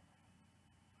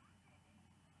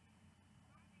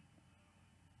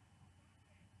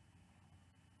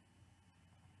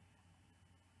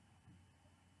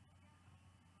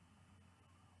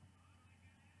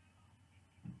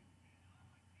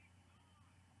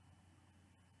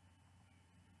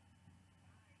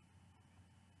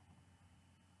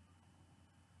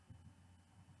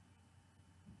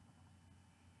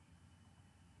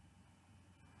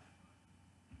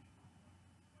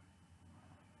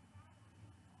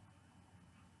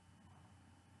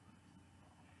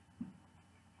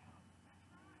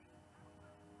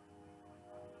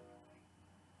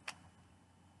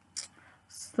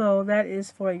 So that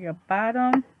is for your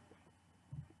bottom,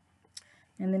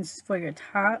 and then this is for your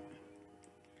top.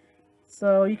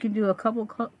 So you can do a couple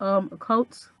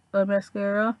coats of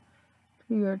mascara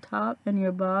to your top and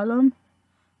your bottom,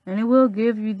 and it will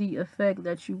give you the effect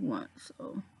that you want.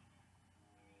 So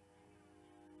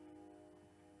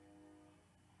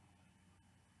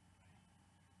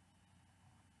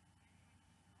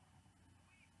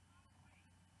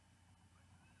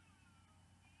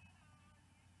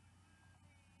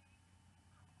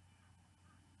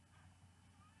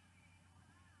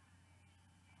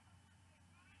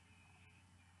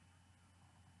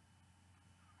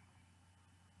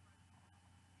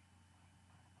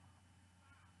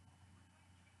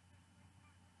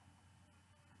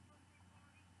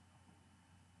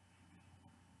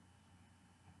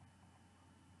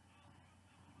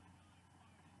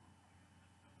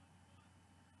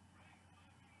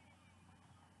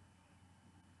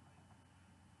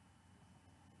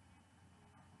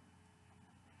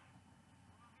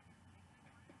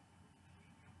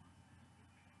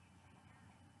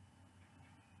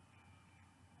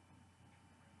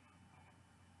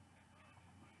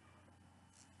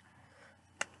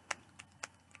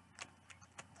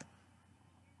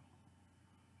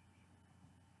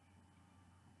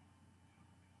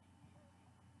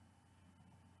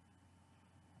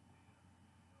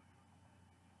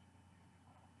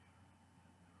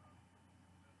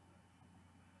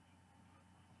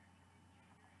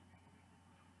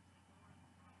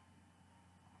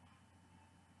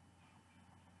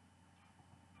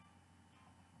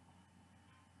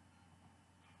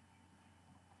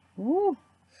ooh,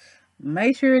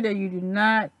 make sure that you do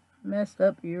not mess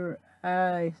up your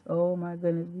eyes. Oh my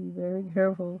goodness, be very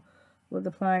careful with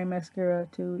applying mascara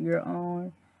to your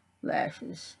own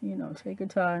lashes. You know, take your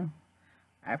time.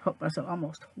 I poked myself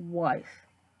almost twice.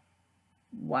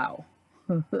 Wow.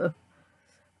 I'm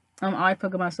always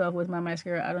poking myself with my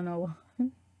mascara. I don't know.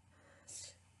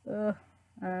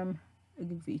 I'm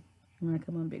goofy when I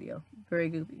come on video. Very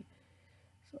goofy.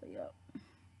 So yeah.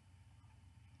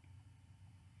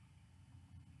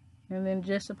 And then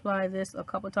just apply this a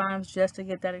couple times just to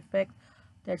get that effect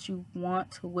that you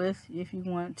want with. If you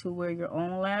want to wear your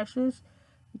own lashes,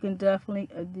 you can definitely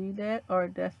do that, or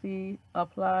definitely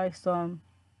apply some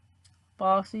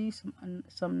falsies,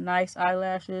 some nice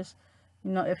eyelashes.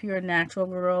 You know, if you're a natural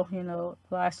girl, you know,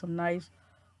 apply some nice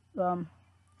um,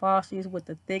 falsies with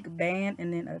a thick band,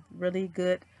 and then a really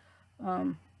good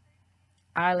um,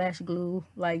 eyelash glue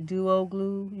like Duo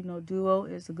glue. You know, Duo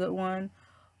is a good one.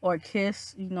 Or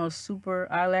Kiss, you know,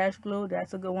 super eyelash glue.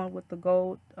 That's a good one with the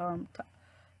gold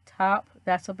top.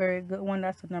 That's a very good one.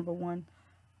 That's the number one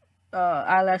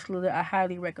eyelash glue that I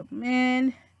highly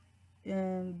recommend.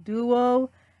 And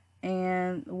Duo,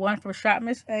 and one for Shop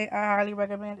Miss A, I highly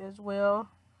recommend as well.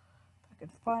 If I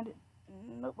can find it.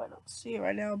 Nope, I don't see it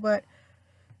right now, but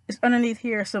it's underneath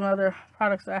here. Some other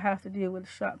products that I have to deal with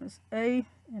Shop Miss A,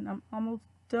 and I'm almost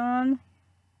done.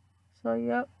 So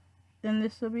yep, and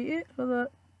this will be it for the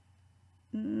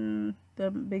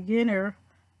beginner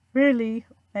really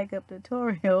makeup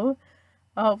tutorial.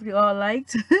 I hope you all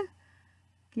liked.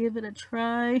 Give it a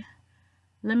try.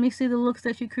 Let me see the looks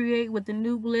that you create with the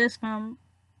new bliss from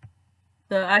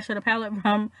the eyeshadow palette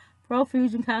from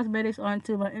Profusion Cosmetics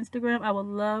onto my Instagram. I would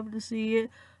love to see it.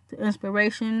 The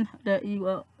inspiration that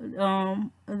you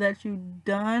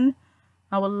done.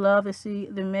 I would love to see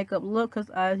the makeup look, because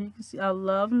as you can see, I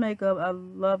love makeup. I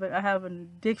love it. I have an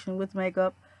addiction with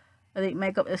makeup. I think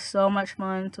makeup is so much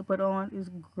fun to put on. It's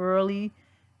girly,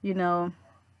 you know.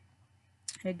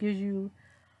 It gives you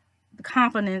the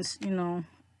confidence, you know,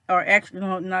 or extra, you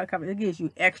know, not confidence. It gives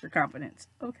you extra confidence.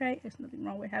 Okay, there's nothing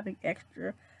wrong with having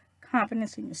extra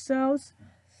confidence in yourselves.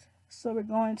 So we're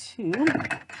going to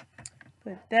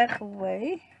put that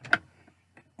away,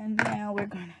 and now we're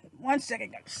gonna. 1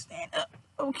 second, gotta stand up.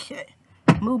 Okay,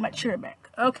 move my chair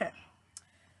back. Okay,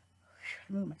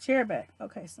 move my chair back.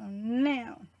 Okay, so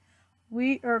now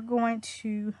we are going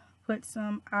to put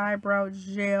some eyebrow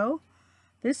gel.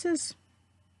 This is,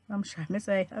 I'm trying to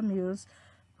say, Amuse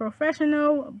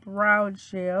Professional Brow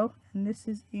Gel, and this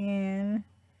is in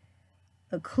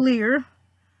a clear.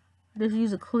 I just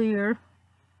use a clear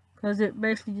because it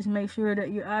basically just makes sure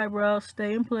that your eyebrows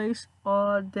stay in place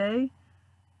all day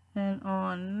and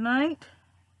all night.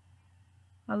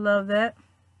 I love that.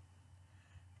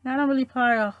 And I don't really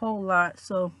apply a whole lot,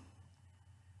 so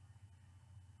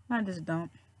I just don't.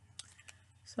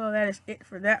 So that is it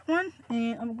for that one.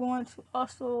 And I'm going to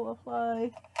also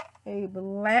apply a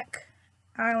black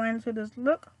eyeliner to this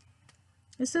look.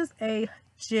 This is a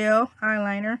gel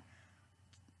eyeliner,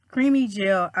 creamy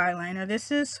gel eyeliner. This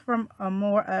is from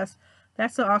Amore Us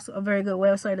That's also a very good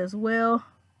website as well.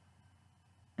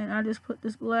 And I just put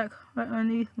this black right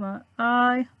underneath my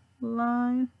eye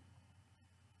line.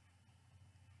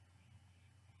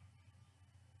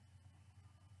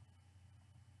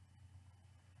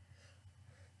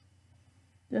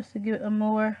 Just to give it a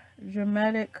more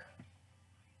dramatic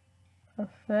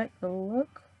effect, a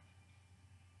look.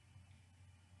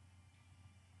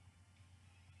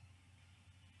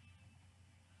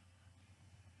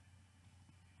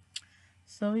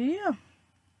 So yeah,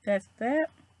 that's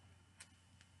that.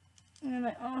 And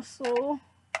I also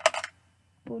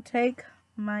will take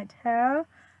my towel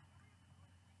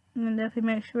and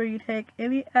definitely make sure you take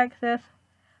any excess,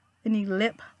 any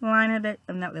lip liner that,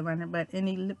 not lip liner, but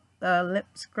any lip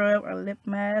scrub or lip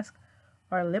mask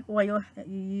or lip oil that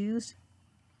you used.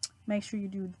 Make sure you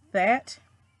do that.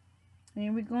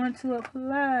 And we're going to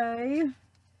apply,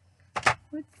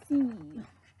 let's see,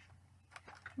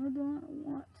 what do I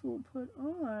want to put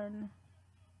on?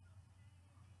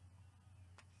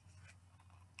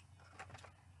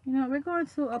 You know, we're going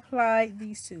to apply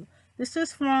these two. This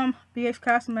is from BH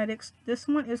Cosmetics. This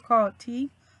one is called Tea.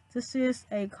 This is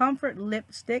a comfort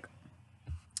lipstick.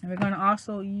 And we're going to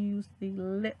also use the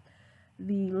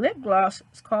lip gloss.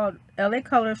 It's called LA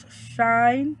Colors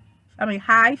High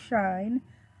Shine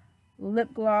Lip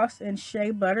Gloss and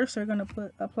Shea Butter. So we're going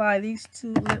to apply these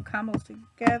two lip combos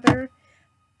together.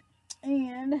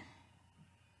 And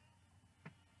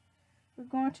we're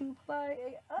going to apply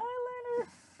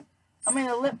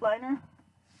a lip liner.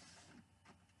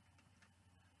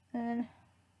 And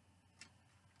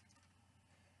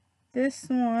this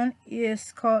one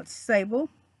is called Sable.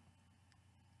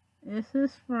 This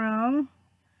is from,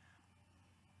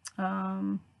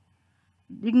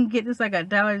 you can get this like at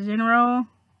Dollar General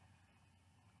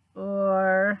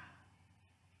or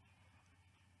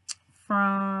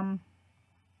from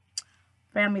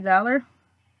Family Dollar.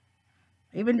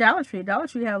 Even Dollar Tree. Dollar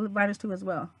Tree have lip liners too as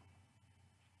well.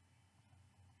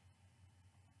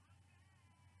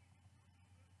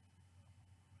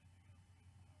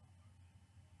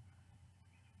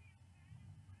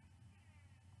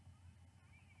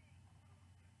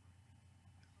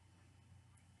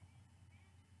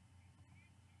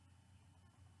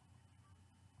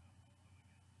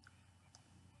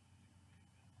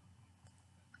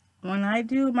 When I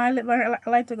do my lip liner, I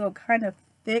like to go kind of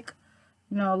thick,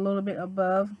 you know, a little bit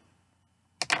above,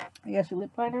 I guess, your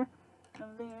lip liner.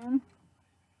 And then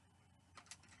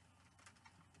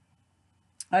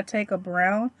I take a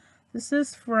brown. This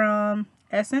is from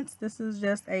Essence. This is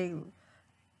just a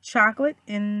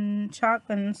and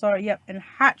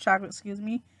hot chocolate, excuse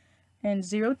me, and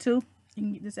 02. You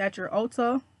can get this at your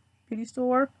Ulta beauty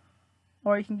store,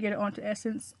 or you can get it onto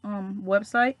Essence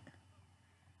website.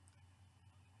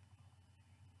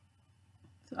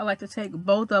 So I like to take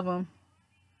both of them.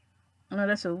 I know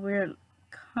that's a weird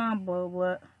combo,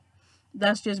 but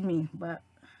that's just me. But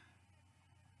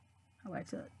I like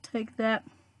to take that,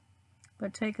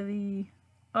 but take the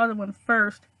other one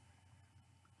first.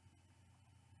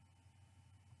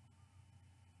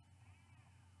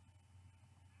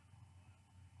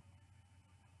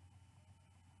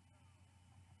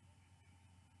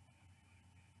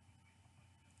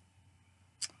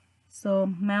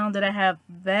 So now that I have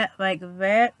that like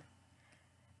that,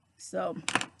 so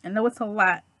I know it's a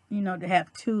lot, you know, to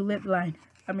have two lip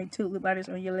liners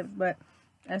on your lips, but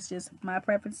that's just my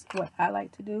preference, what I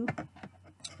like to do.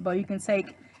 But you can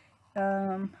take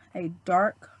a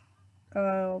dark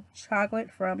chocolate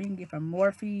you can get from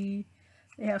Morphe.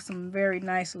 They have some very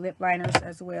nice lip liners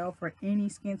as well for any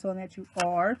skin tone that you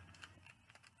are.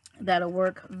 That'll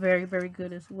work very, very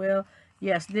good as well.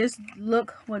 Yes, this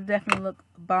look will definitely look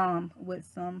bomb with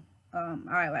some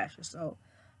eyelashes. So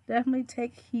definitely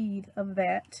take heed of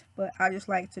that. But I just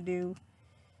like to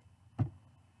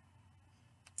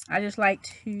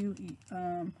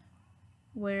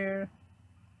wear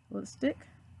lipstick.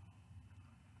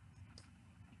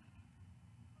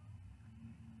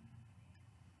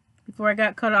 Before I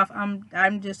got cut off,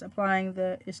 I'm just applying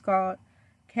it's called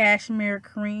Cashmere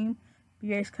Cream,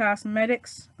 BH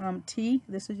Cosmetics Tea.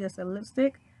 This is just a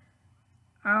lipstick.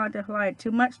 I don't like to apply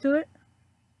too much to it.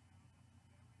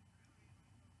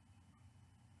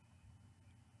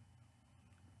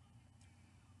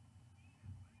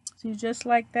 So just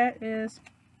like that is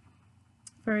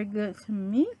very good to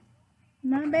me.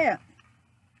 Not bad.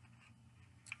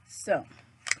 So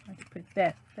I can put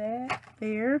that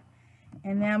there.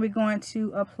 And now we're going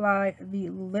to apply the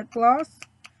lip gloss.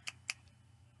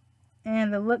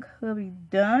 And the look will be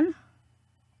done.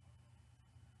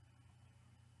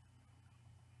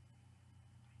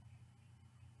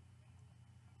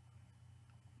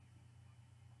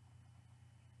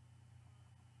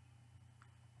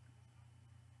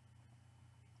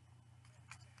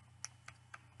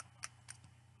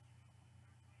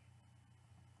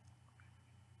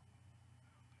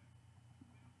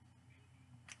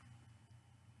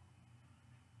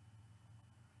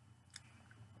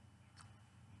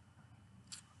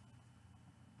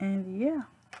 And yeah,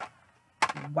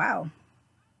 wow.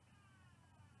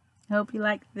 Hope you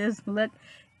like this look.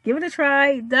 Give it a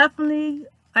try. Definitely,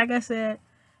 like I said,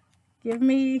 give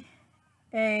me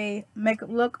a makeup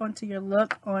look onto your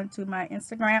look onto my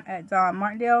Instagram at Dawn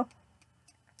Martindale.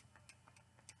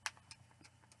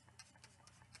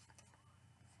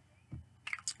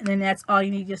 And then that's all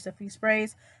you need, just a few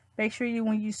sprays. Make sure you,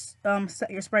 when you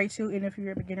set your spray too, and if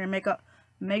you're a beginner in makeup,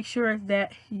 make sure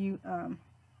that you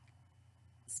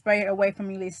spray it away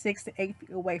from you, at least 6 to 8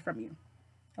 feet away from you.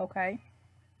 Okay.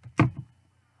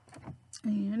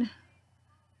 And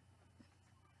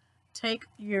take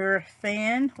your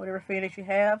fan, whatever fan that you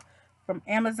have, from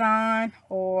Amazon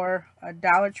or a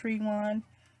Dollar Tree one.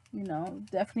 You know,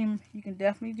 definitely, you can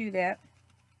definitely do that.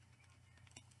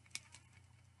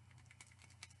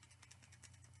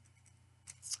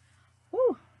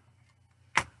 Woo.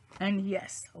 And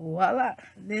yes, voila,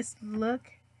 this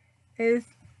look is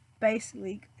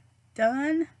basically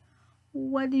done.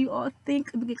 What do you all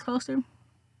think? Let me get closer.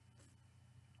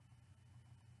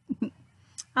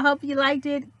 I hope you liked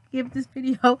it. Give this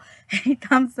video a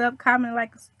thumbs up, comment,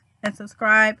 like, and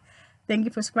subscribe. Thank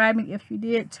you for subscribing. If you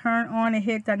did, turn on and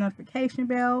hit that notification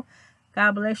bell.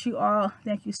 God bless you all.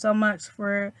 Thank you so much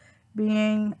for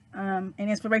being an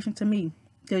inspiration to me,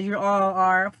 because you all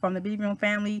are from the Beauty Room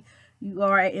family. You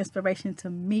are an inspiration to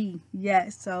me.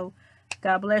 Yes. So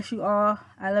God bless you all.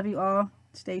 I love you all.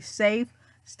 Stay safe.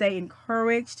 Stay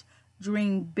encouraged.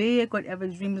 Dream big, whatever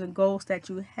dreams and goals that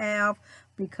you have,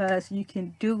 because you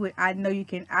can do it. I know you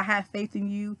can. I have faith in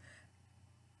you.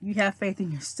 You have faith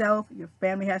in yourself. Your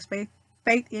family has faith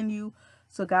in you.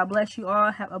 So God bless you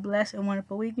all. Have a blessed and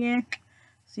wonderful weekend.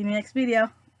 See you in the next video.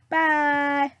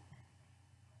 Bye.